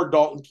before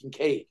Dalton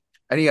Kincaid.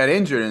 And he got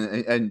injured,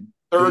 and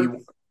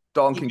Dalton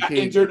Kincaid got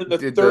injured in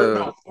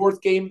the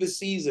 4th game of the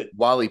season.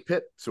 Wally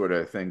Pitt sort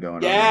of thing going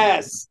on.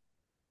 Yes.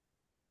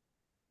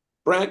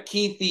 Brent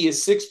Keithy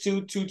is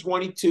 6'2",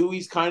 222.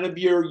 He's kind of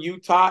your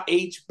Utah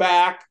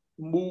H-back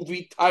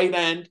movie tight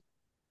end.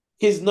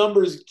 His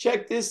numbers,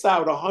 check this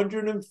out,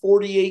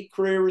 148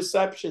 career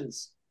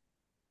receptions.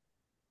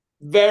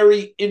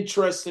 Very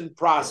interesting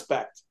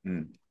prospect.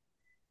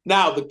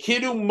 Now, the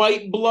kid who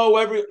might blow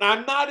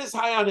I'm not as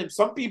high on him.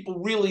 Some people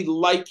really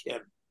like him.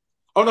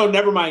 Oh, no,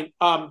 never mind.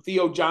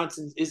 Theo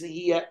Johnson, isn't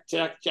he at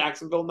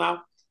Jacksonville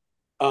now?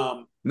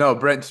 No,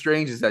 Brent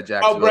Strange is at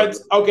Jacksonville.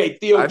 Okay,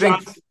 Theo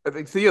Johnson. I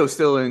think Theo's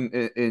still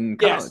in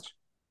college. Yes.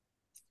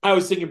 I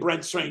was thinking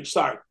Brent Strange,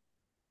 sorry.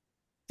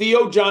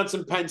 Theo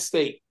Johnson, Penn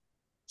State,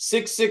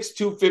 6'6",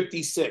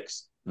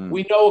 256.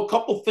 We know a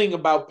couple things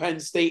about Penn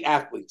State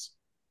athletes.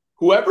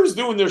 Whoever's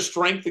doing their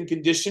strength and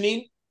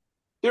conditioning,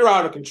 they're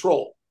out of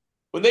control.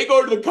 When they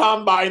go to the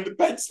combine, the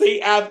Penn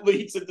State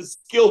athletes at the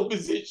skill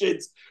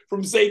positions,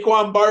 from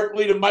Saquon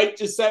Barkley to Mike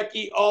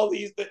Gesicki, all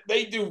these,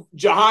 they do,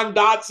 Jahan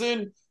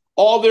Dotson,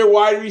 all their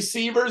wide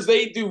receivers,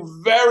 they do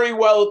very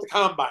well at the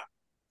combine.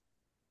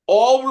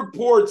 All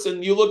reports,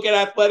 and you look at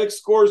athletic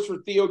scores for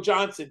Theo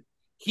Johnson,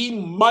 he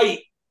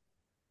might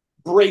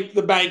break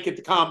the bank at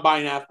the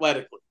combine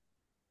athletically.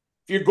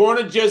 If you're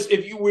going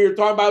to we were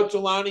talking about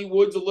Jelani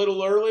Woods a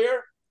little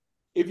earlier,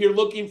 if you're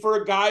looking for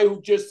a guy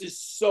who just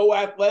is so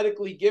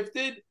athletically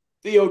gifted,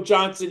 Theo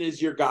Johnson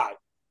is your guy.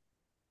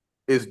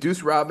 Is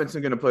Deuce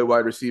Robinson going to play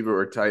wide receiver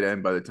or tight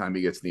end by the time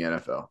he gets to the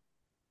NFL?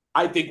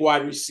 I think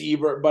wide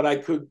receiver, but I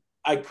could.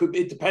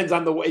 It depends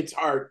on the way. It's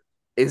hard.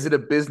 Is it a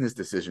business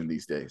decision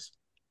these days?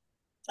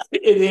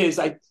 It is.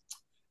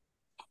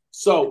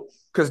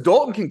 Because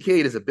Dalton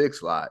Kincaid is a big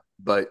slot,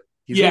 but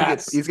he's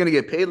going to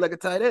get paid like a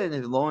tight end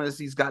as long as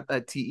he's got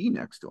that TE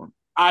next to him.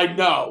 I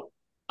know.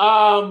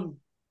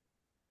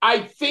 I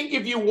think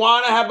if you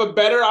want to have a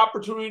better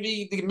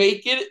opportunity to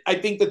make it, I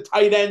think the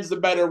tight end's the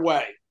better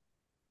way.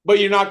 But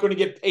you're not going to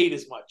get paid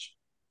as much.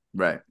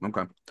 Right.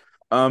 Okay.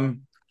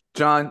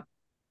 John,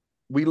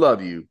 we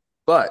love you,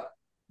 but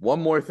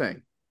one more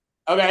thing.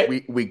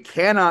 Okay. We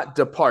cannot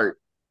depart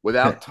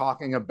without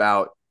talking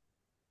about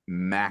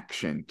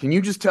Maction. Can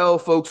you just tell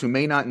folks who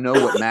may not know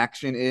what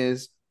Maction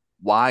is,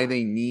 why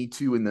they need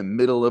to, in the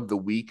middle of the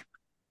week,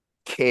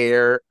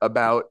 care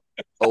about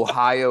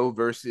Ohio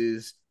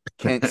versus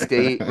Kent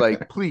State.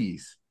 Like,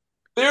 please.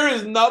 There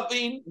is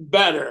nothing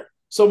better.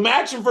 So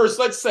Maction first,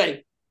 let's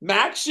say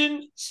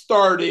Maction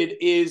started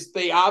is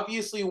they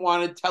obviously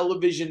wanted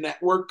television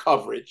network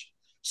coverage.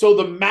 So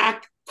the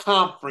MAC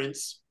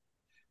conference,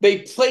 they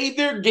played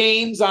their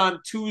games on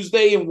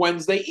Tuesday and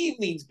Wednesday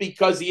evenings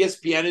because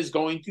ESPN is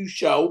going to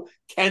show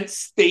Kent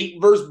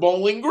State versus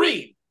Bowling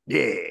Green.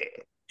 Yeah.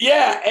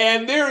 Yeah,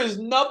 and there is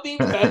nothing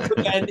better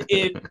than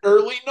in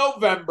early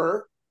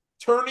November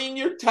turning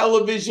your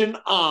television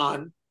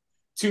on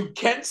to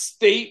Kent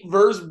State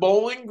versus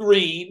Bowling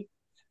Green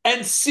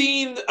and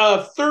seeing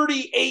a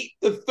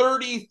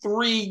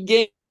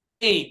 38-33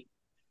 game.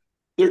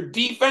 They're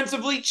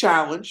defensively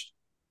challenged,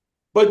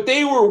 but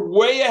they were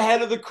way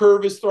ahead of the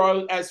curve as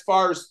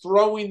far as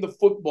throwing the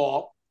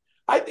football.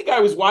 I think I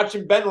was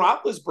watching Ben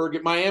Roethlisberger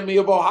at Miami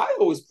of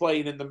Ohio was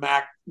playing in the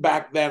MAC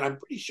back then. I'm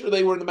pretty sure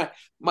they were in the MAC.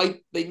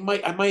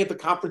 I might have the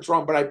conference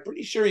wrong, but I'm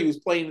pretty sure he was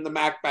playing in the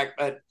MAC back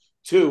then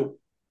too.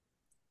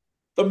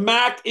 The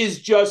MAC is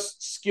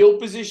just skill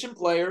position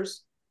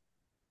players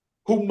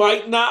who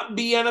might not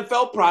be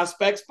NFL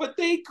prospects, but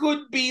they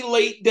could be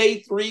late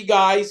day 3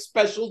 guys,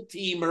 special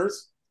teamers.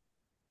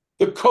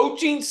 The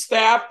coaching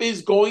staff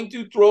is going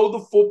to throw the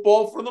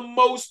football for the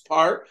most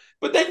part,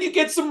 but then you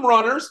get some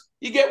runners.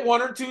 You get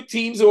 1 or 2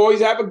 teams who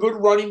always have a good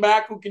running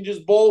back who can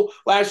just bowl.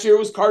 Last year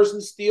was Carson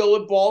Steele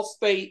at Ball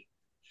State.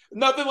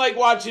 Nothing like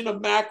watching a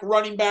MAC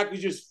running back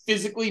who's just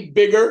physically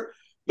bigger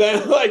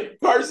than like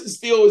Carson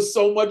Steele was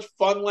so much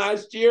fun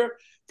last year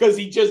because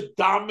he just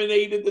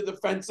dominated the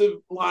defensive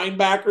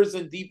linebackers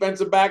and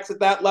defensive backs at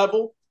that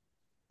level.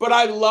 But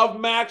I love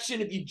Maction.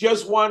 If you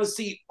just want to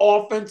see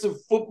offensive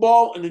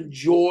football and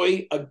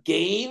enjoy a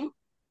game,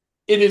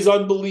 it is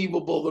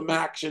unbelievable, the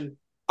Maction.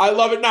 I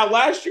love it. Now,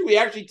 last year we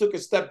actually took a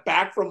step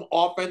back from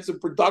offensive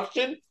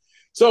production.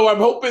 So I'm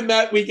hoping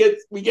that we get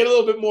a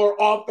little bit more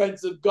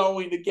offensive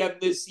going again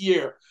this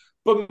year.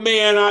 But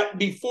man,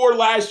 before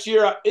last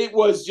year, it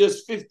was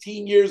just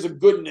 15 years of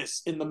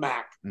goodness in the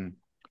MAC.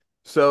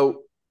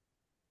 So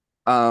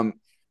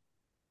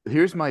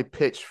here's my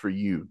pitch for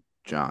you,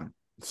 John,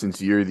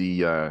 since you're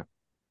the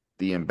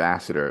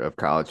ambassador of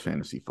college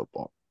fantasy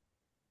football.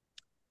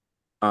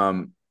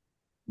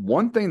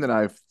 One thing that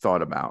I've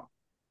thought about,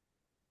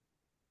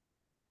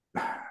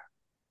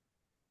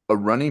 a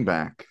running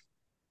back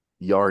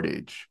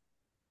yardage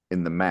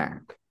in the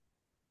MAC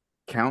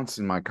counts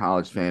in my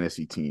college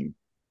fantasy team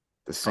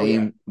the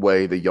same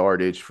way the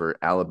yardage for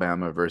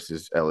Alabama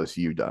versus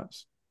LSU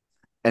does.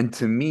 And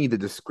to me, the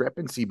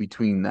discrepancy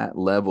between that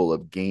level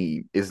of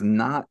game is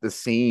not the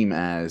same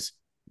as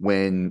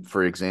when,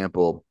 for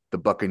example, the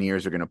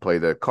Buccaneers are going to play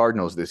the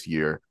Cardinals this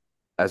year,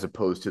 as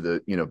opposed to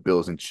the,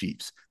 Bills and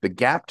Chiefs. The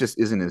gap just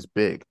isn't as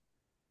big.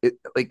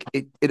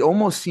 It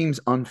almost seems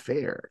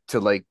unfair to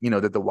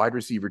that the wide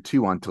receiver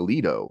 2 on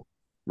Toledo,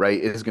 right,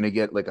 is going to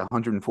get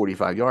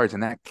 145 yards,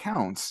 and that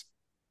counts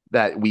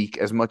that week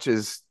as much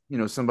as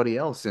somebody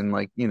else in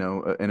in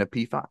a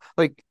P5.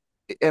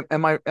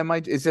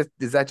 Is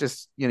that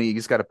just you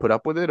just got to put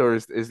up with it, or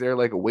is there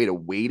a way to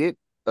weight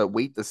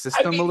the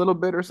system a little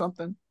bit or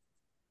something?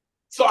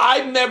 So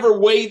I've never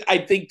weighed. I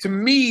think to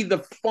me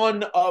the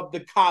fun of the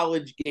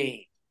college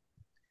game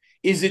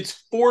is it's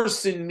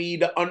forcing me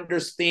to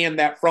understand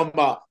that from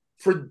a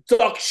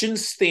production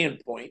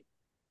standpoint,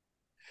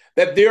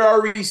 that there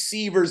are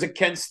receivers at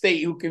Kent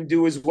State who can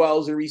do as well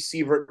as a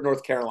receiver at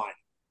North Carolina.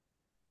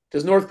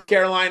 Does North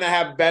Carolina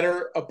have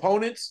better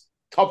opponents,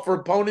 tougher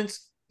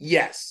opponents?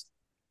 Yes.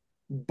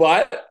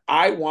 But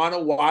I want to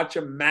watch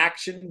a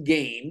Maction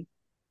game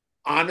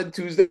on a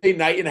Tuesday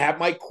night and have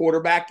my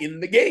quarterback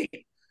in the game.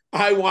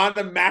 I want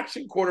a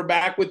Maction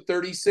quarterback with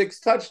 36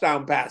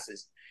 touchdown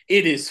passes.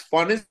 It is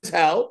fun as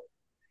hell.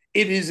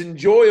 It is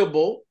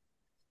enjoyable.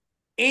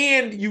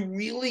 And you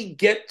really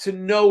get to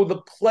know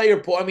the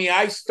player pool. I mean,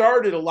 I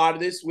started a lot of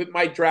this with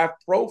my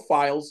draft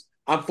profiles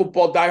on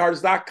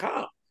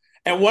footballdiehards.com.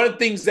 And one of the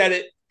things that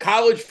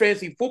college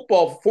fantasy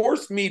football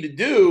forced me to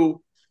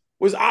do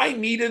was I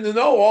needed to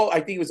know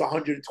I think it was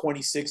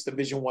 126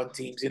 Division I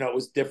teams. It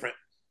was different.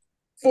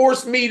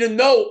 Forced me to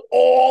know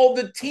all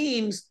the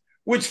teams,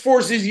 which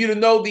forces you to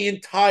know the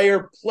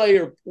entire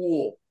player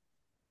pool.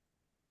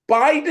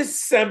 By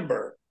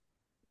December,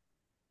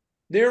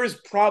 there is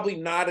probably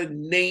not a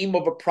name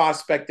of a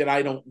prospect that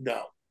I don't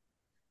know.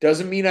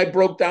 Doesn't mean I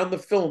broke down the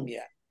film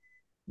yet.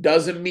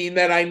 Doesn't mean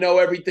that I know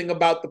everything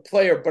about the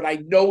player, but I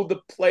know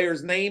the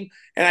player's name,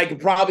 and I can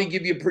probably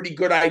give you a pretty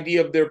good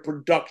idea of their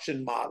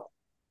production model.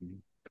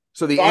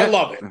 So I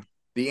love it.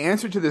 The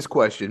answer to this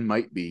question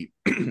might be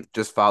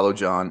just follow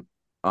John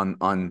on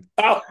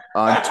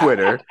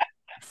Twitter.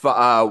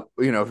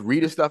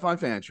 Read his stuff on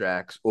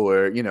Fantrax,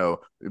 or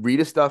read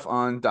his stuff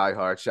on Die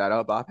Hard. Shout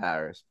out Bob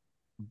Harris.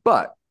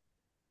 But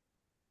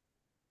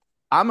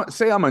I'm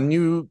a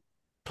new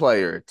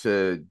player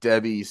to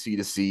Devy,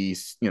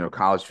 C2C,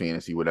 college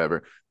fantasy,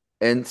 whatever.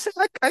 And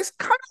I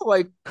kind of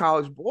like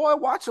college ball. I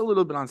watch a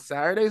little bit on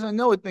Saturdays. I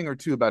know a thing or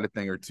two about a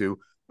thing or two,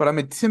 but I'm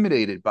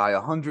intimidated by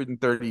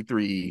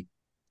 133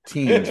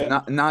 teams,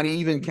 not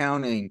even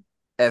counting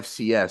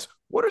FCS.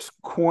 what are some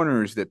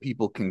corners that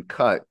people can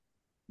cut,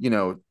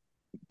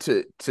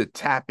 to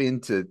tap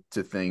into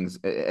things?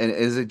 And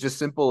is it just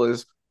simple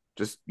as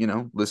just,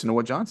 listen to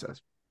what John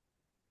says?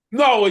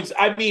 No,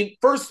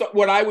 first,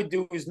 what I would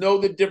do is know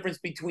the difference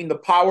between the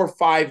Power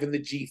Five and the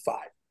G5.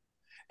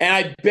 And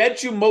I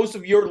bet you most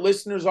of your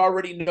listeners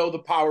already know the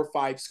Power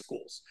Five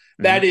schools.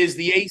 Mm-hmm. That is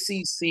the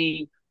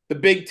ACC, the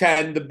Big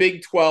Ten, the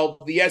Big 12,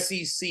 the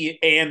SEC,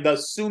 and the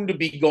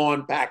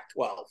soon-to-be-gone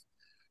Pac-12.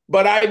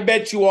 But I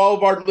bet you all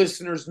of our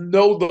listeners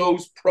know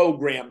those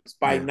programs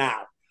by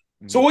now.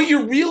 Mm-hmm. So what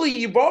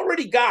you've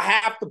already got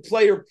half the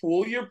player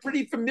pool. You're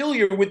pretty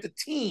familiar with the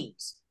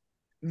teams.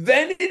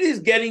 Then it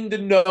is getting to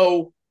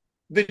know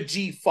the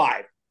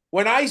G5.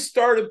 When I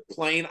started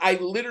playing, I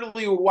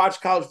literally would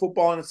watch college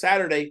football on a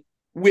Saturday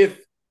with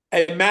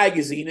a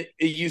magazine.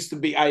 It used to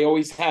be, I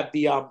always had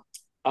the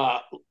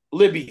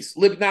Lindy's.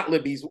 And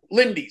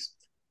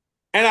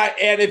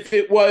if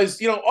it was,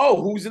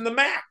 who's in the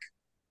MAC?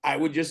 I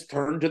would just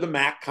turn to the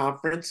MAC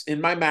conference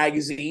in my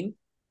magazine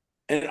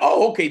and,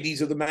 okay,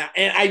 these are the MAC.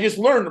 And I just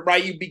learned,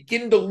 right? You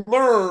begin to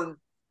learn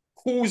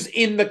who's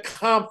in the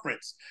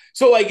conference.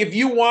 So, like, if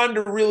you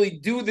wanted to really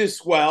do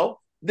this well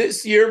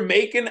this year,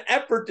 make an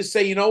effort to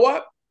say, you know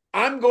what?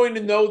 I'm going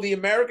to know the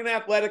American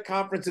Athletic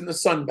Conference in the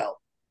Sun Belt.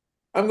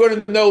 I'm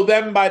going to know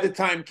them by the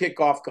time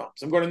kickoff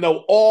comes. I'm going to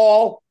know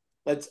all.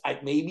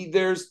 Maybe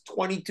there's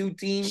 22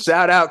 teams.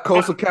 Shout out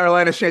Coastal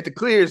Carolina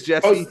Chanticleers,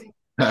 Jesse.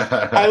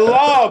 I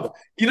love,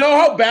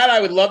 how bad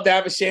I would love to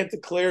have a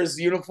Chanticleers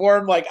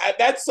uniform.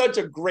 That's such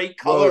a great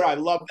color. Well, I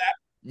love that.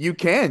 You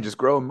can just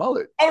grow a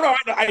mullet. Oh, no,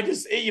 I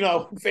just,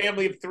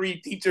 family of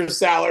 3, teacher's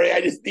salary. I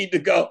just need to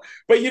go.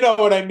 But you know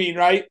what I mean,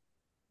 right?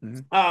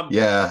 Mm-hmm.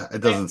 Yeah,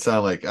 it doesn't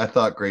sound like, I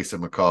thought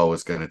Grayson McCall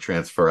was going to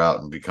transfer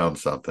out and become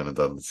something. It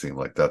doesn't seem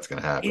like that's going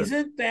to happen.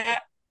 Isn't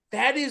that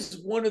is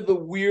one of the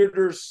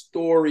weirder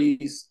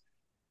stories,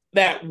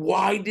 that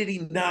why did he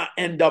not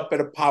end up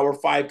at a Power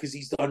 5? Because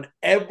he's done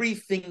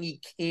everything he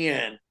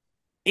can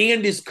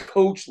and his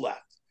coach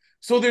left.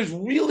 So there's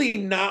really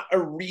not a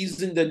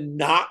reason to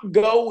not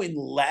go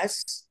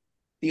unless,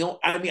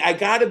 I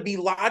got to be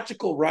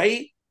logical,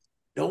 right?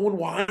 No one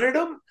wanted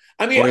him.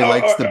 Or he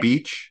likes the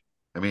beach.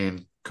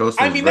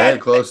 Coastal is very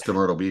close to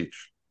Myrtle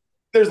Beach.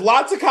 There's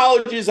lots of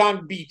colleges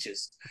on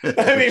beaches.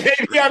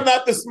 Maybe I'm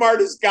not the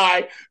smartest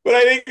guy, but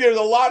I think there's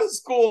a lot of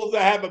schools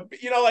that have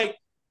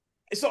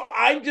so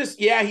I'm just,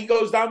 he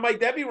goes down my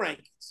Devy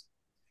rankings,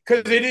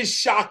 because it is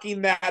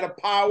shocking that a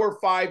Power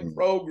 5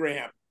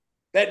 program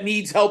that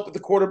needs help at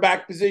the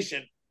quarterback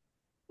position,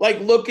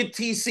 look at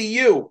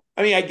TCU.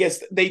 I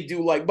guess they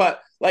do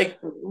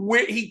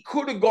where he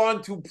could have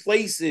gone to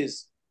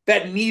places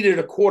that needed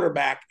a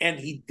quarterback and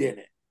he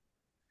didn't.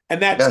 And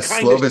that's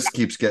Slovis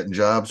keeps getting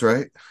jobs,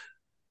 right?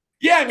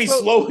 Yeah,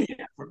 slowly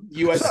from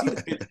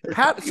USC.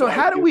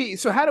 How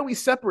do we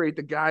separate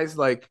the guys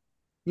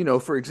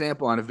for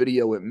example, on a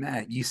video with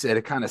Matt, you said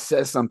it kind of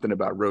says something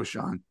about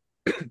Roschon.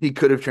 He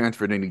could have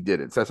transferred and he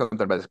didn't. It says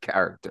something about his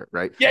character,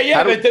 right?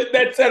 Yeah,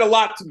 that said a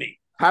lot to me.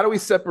 How do we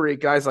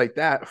separate guys like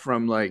that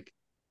from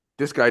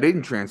this guy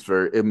didn't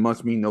transfer, it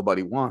must mean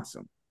nobody wants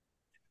him?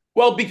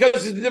 Well,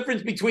 because there's the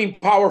difference between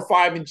Power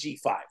 5 and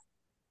G5.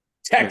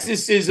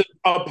 Texas is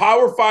a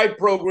Power 5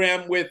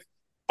 program with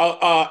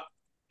Sarkisian,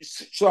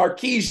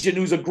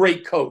 who's a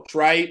great coach,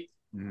 right?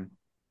 Mm-hmm.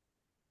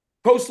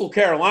 Coastal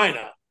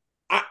Carolina,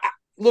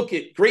 look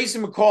at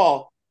Grayson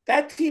McCall.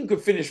 That team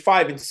could finish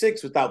 5 and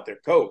 6 without their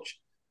coach.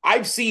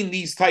 I've seen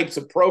these types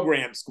of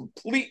programs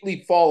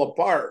completely fall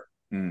apart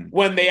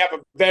when they have a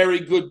very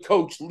good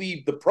coach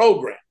leave the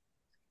program.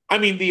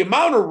 The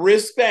amount of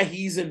risk that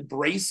he's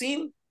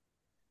embracing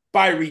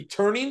by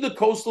returning to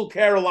Coastal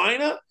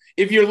Carolina,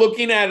 if you're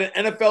looking at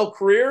an NFL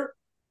career,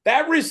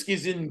 that risk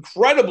is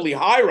incredibly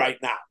high right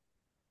now.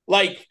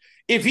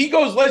 If he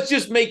goes, let's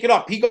just make it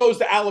up, he goes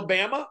to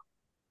Alabama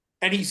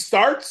and he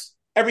starts,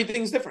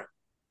 everything's different.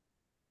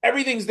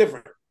 Everything's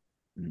different.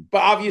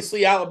 But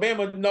obviously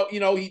Alabama,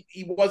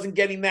 he wasn't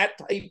getting that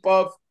type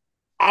of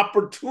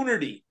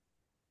opportunity.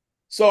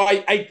 So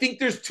I think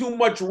there's too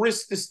much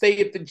risk to stay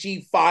at the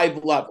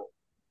G5 level.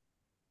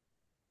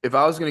 If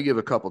I was going to give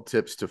a couple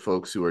tips to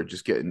folks who are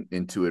just getting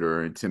into it or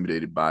are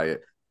intimidated by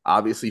it,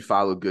 obviously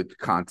follow good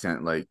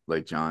content like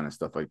John and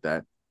stuff like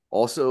that.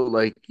 Also,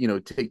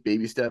 take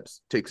baby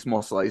steps, take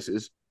small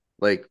slices.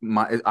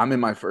 I'm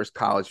in my first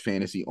college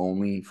fantasy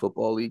only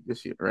football league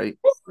this year, right?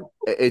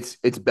 It's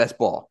best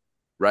ball,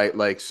 right?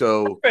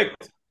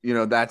 Perfect.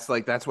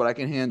 That's what I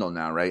can handle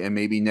now, right? And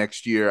maybe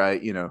next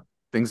year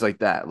things like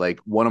that.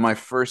 One of my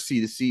first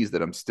C2Cs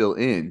that I'm still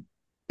in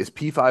is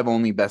P5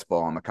 only best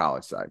ball on the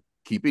college side.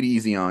 Keep it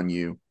easy on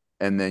you,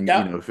 and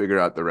then figure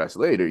out the rest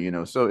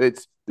later. So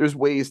there's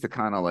ways to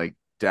kind of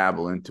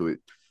dabble into it.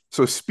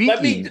 So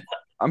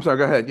I'm sorry,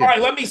 go ahead. Yeah. All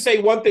right, let me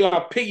say one thing.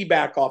 I'll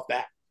piggyback off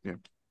that. Yeah.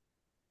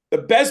 The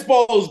best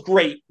ball is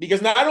great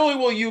because not only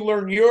will you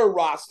learn your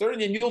roster,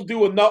 and then you'll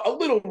do a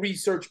little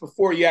research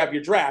before you have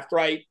your draft,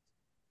 right?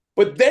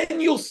 But then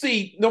you'll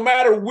see, no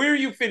matter where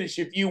you finish,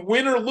 if you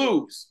win or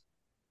lose,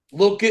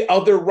 look at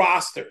other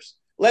rosters.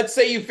 Let's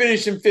say you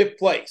finish in 5th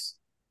place.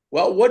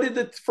 Well, what did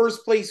the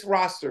first place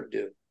roster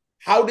do?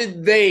 How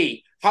did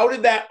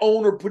that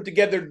owner put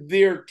together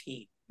their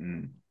team?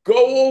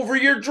 Go over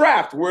your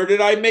draft. Where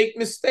did I make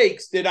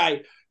mistakes? Did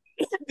I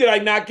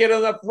not get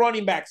enough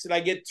running backs? Did I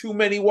get too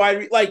many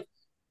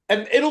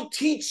and it'll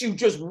teach you.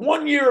 Just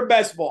 1 year of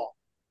best ball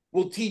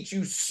will teach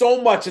you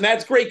so much. And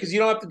that's great because you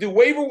don't have to do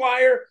waiver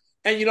wire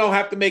and you don't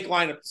have to make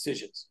lineup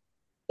decisions.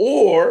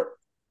 Or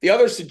the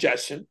other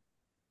suggestion,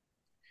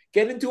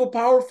 get into a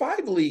Power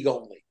 5 league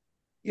only.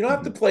 You don't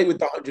have to play with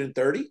the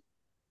 130.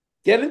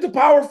 Get into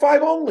Power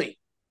 5 only.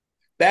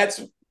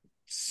 That's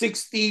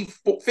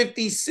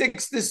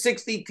 56 to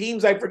 60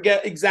 teams. I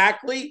forget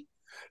exactly.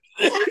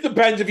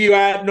 Depends if you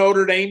add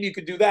Notre Dame, you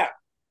could do that.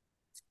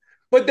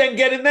 But then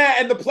get in that,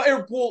 and the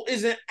player pool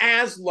isn't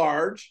as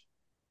large.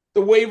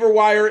 The waiver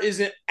wire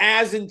isn't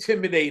as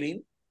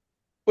intimidating.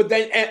 But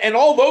then, and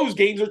all those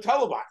games are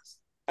televised.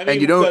 I mean,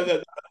 and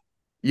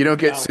you don't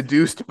get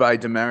seduced by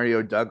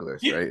Demario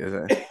Douglas, right? Is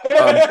that,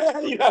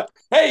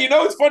 Hey,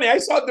 it's funny. I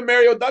saw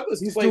Demario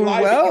Douglas play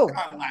live at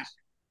UConn last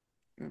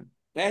year.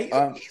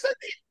 Yeah, he's a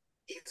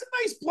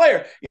nice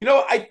player.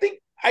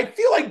 I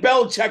feel like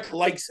Belichick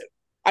likes him.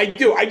 I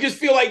do. I just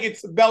feel like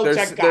it's the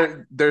Belichick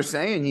guy. They're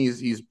saying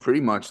he's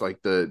pretty much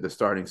like the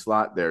starting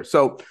slot there.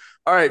 So,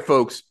 all right,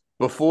 folks,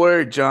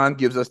 before John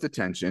gives us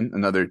detention,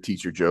 another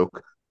teacher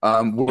joke,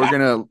 we're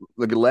gonna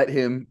let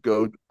him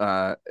go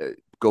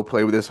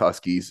play with his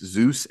Huskies.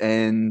 Zeus,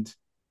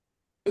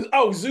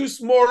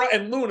 Mora,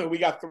 and Luna. We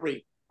got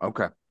 3.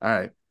 Okay. All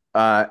right.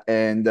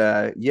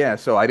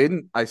 So I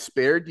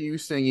spared you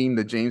singing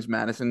the James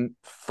Madison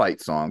fight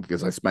song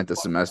because I spent a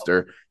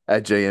semester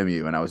at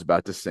JMU and I was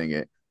about to sing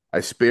it. I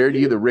spared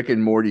you the Rick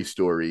and Morty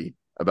story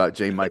about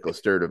J. Michael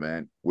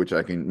Sturdivant, which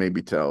I can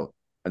maybe tell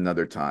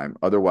another time.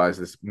 Otherwise,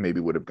 this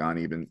maybe would have gone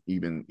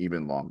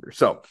even longer.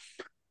 So,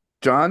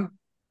 John,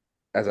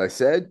 as I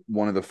said,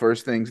 one of the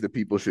first things that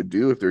people should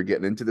do if they're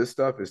getting into this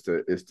stuff is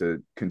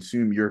to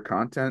consume your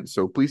content.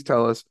 So please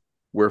tell us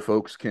where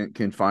folks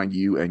can find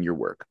you and your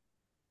work.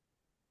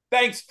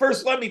 Thanks.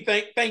 First, let me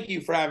thank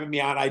you for having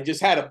me on. I just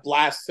had a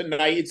blast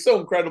tonight. It's so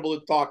incredible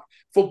to talk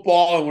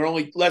football, and we're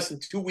only less than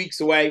 2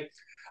 weeks away.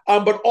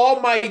 But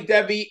all my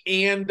Devy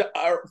and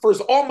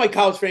all my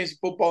college fantasy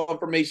football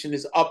information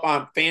is up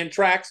on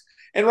Fantrax.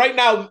 And right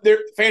now,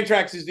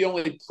 Fantrax is the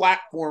only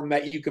platform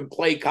that you can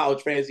play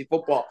college fantasy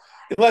football.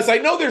 Unless I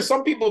know there's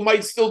some people who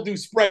might still do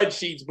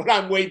spreadsheets, but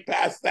I'm way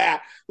past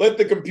that. Let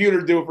the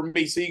computer do it for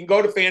me. So you can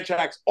go to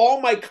Fantrax. All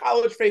my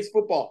college fantasy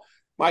football,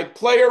 my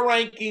player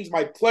rankings,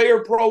 my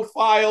player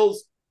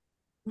profiles,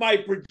 my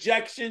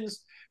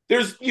projections.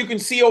 You can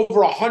see over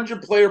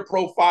 100 player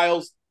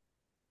profiles.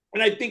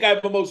 And I think I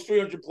have almost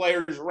 300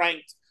 players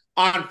ranked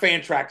on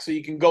Fantrax. So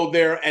you can go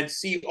there and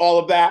see all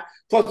of that.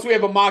 Plus, we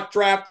have a mock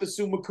draft, the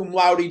summa cum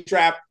laude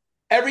draft,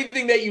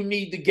 everything that you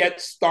need to get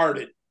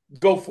started.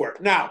 Go for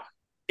it. Now,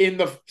 in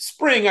the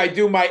spring, I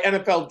do my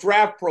NFL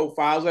draft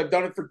profiles. I've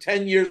done it for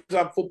 10 years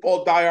on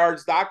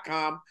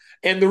footballdiehards.com.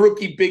 And the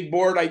rookie big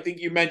board, I think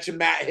you mentioned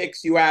Matt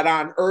Hicks you had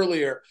on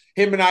earlier.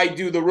 Him and I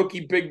do the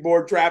rookie big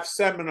board draft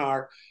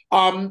seminar.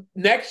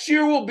 Next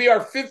year will be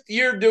our 5th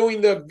year doing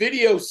the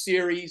video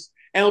series.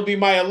 And it'll be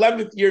my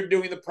 11th year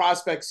doing the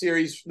prospect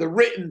series, the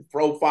written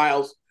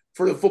profiles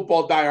for the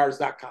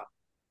footballdiehards.com.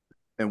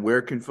 And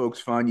where can folks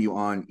find you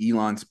on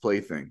Elon's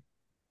Plaything?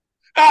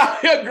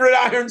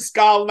 Gridiron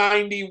Skull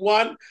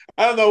 91.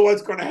 I don't know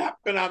what's going to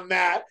happen on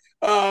that.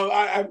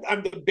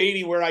 I'm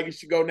debating where I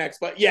should go next.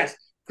 But yes,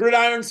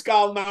 Gridiron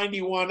Skull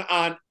 91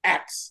 on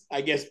X, I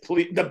guess,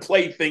 the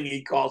Plaything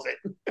he calls it.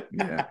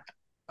 Yeah.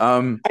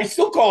 I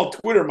still call it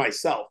Twitter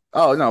myself.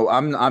 Oh, no,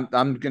 I'm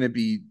going to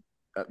be,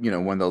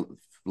 one of the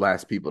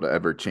last people to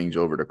ever change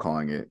over to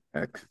calling it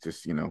X,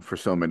 just for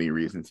so many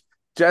reasons.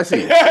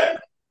 Jesse,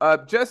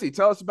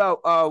 tell us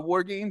about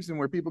War Games and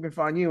where people can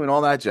find you and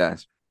all that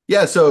jazz.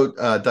 Yeah, so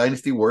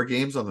Dynasty War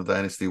Games on the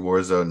Dynasty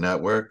Warzone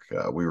network.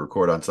 We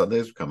record on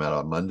Sundays, we come out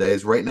on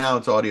Mondays. Right now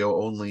it's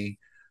audio only,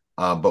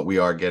 but we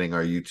are getting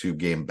our YouTube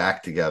game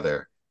back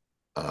together.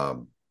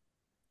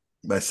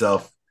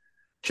 Myself,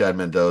 Chad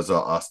Mendoza,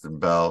 Austin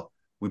Bell.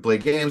 We play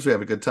games. We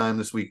have a good time.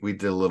 This week we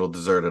did a little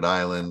Deserted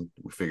Island.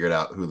 We figured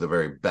out who the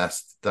very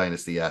best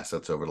Dynasty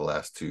assets over the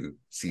last 2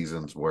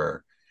 seasons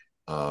were.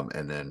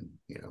 And then,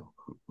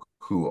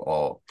 who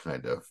all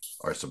kind of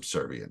are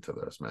subservient to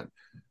those men.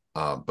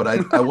 But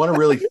I want to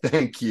really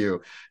thank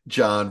you,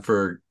 John,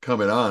 for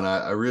coming on.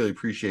 I really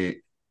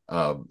appreciate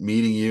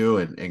meeting you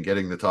and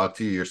getting to talk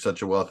to you. You're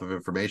such a wealth of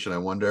information. I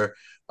wonder,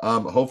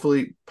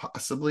 hopefully,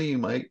 possibly you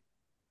might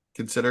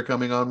consider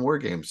coming on War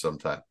Games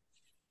sometime.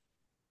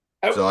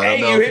 So I don't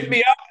know. You hit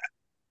me up.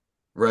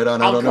 Right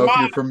on. I don't know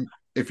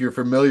if you're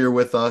familiar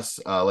with us.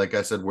 Like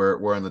I said,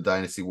 we're on the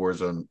Dynasty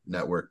Warzone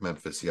network,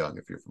 Memphis Young,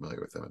 if you're familiar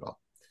with him at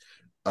all.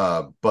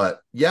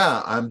 But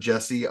yeah, I'm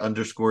Jesse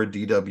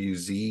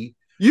 _DWZ.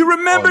 You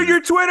remember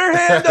your Twitter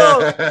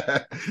handle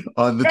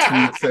on the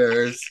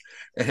tweeters,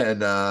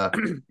 and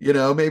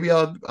maybe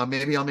I'll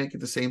make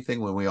it the same thing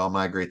when we all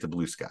migrate to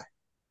Blue Sky.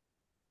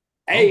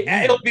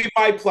 Hey, it'll be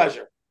my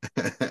pleasure.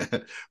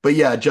 But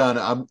yeah,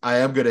 John, I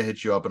am going to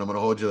hit you up, and I'm going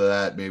to hold you to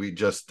that. Maybe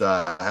just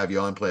have you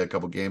on, play a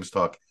couple games,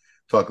 talk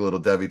a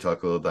little Devy,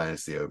 talk a little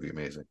Dynasty. It would be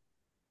amazing.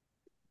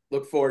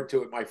 Look forward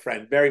to it, my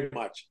friend, very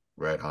much.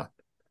 Right on.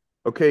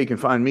 Okay, you can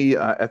find me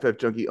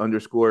FFJunkie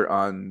 _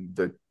 on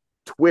the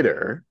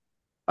Twitter.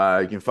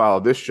 You can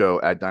follow this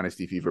show at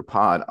Dynasty Fever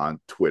Pod on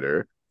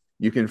Twitter.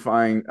 You can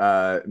find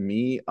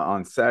me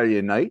on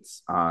Saturday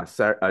nights,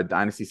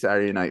 Dynasty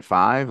Saturday Night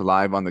 5,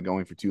 live on the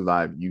Going for Two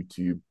Live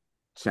YouTube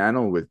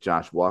channel with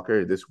Josh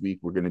Walker. This week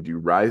we're going to do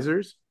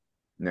Risers.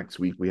 Next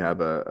week we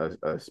have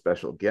a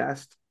special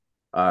guest.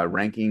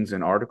 Rankings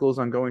and articles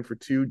on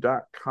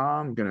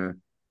goingfor2.com. I'm going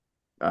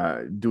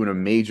to doing a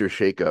major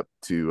shakeup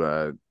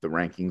to the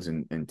rankings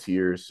and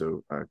tiers,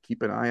 so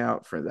keep an eye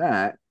out for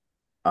that.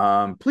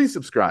 Please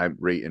subscribe,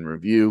 rate, and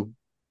review.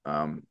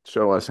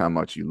 Show us how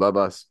much you love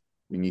us.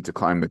 We need to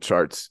climb the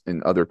charts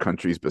in other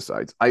countries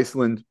besides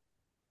Iceland.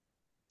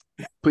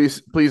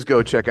 Please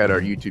go check out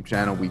our YouTube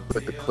channel. We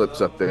put the clips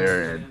up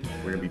there, and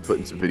we're going to be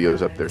putting some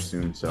videos up there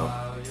soon. So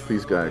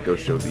please go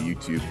show the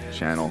YouTube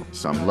channel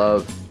some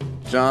love.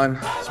 John,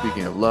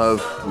 speaking of love,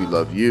 we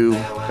love you.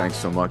 Thanks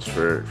so much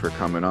for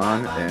coming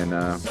on. And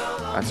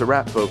that's a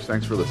wrap, folks.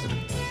 Thanks for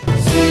listening.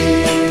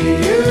 See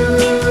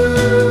you.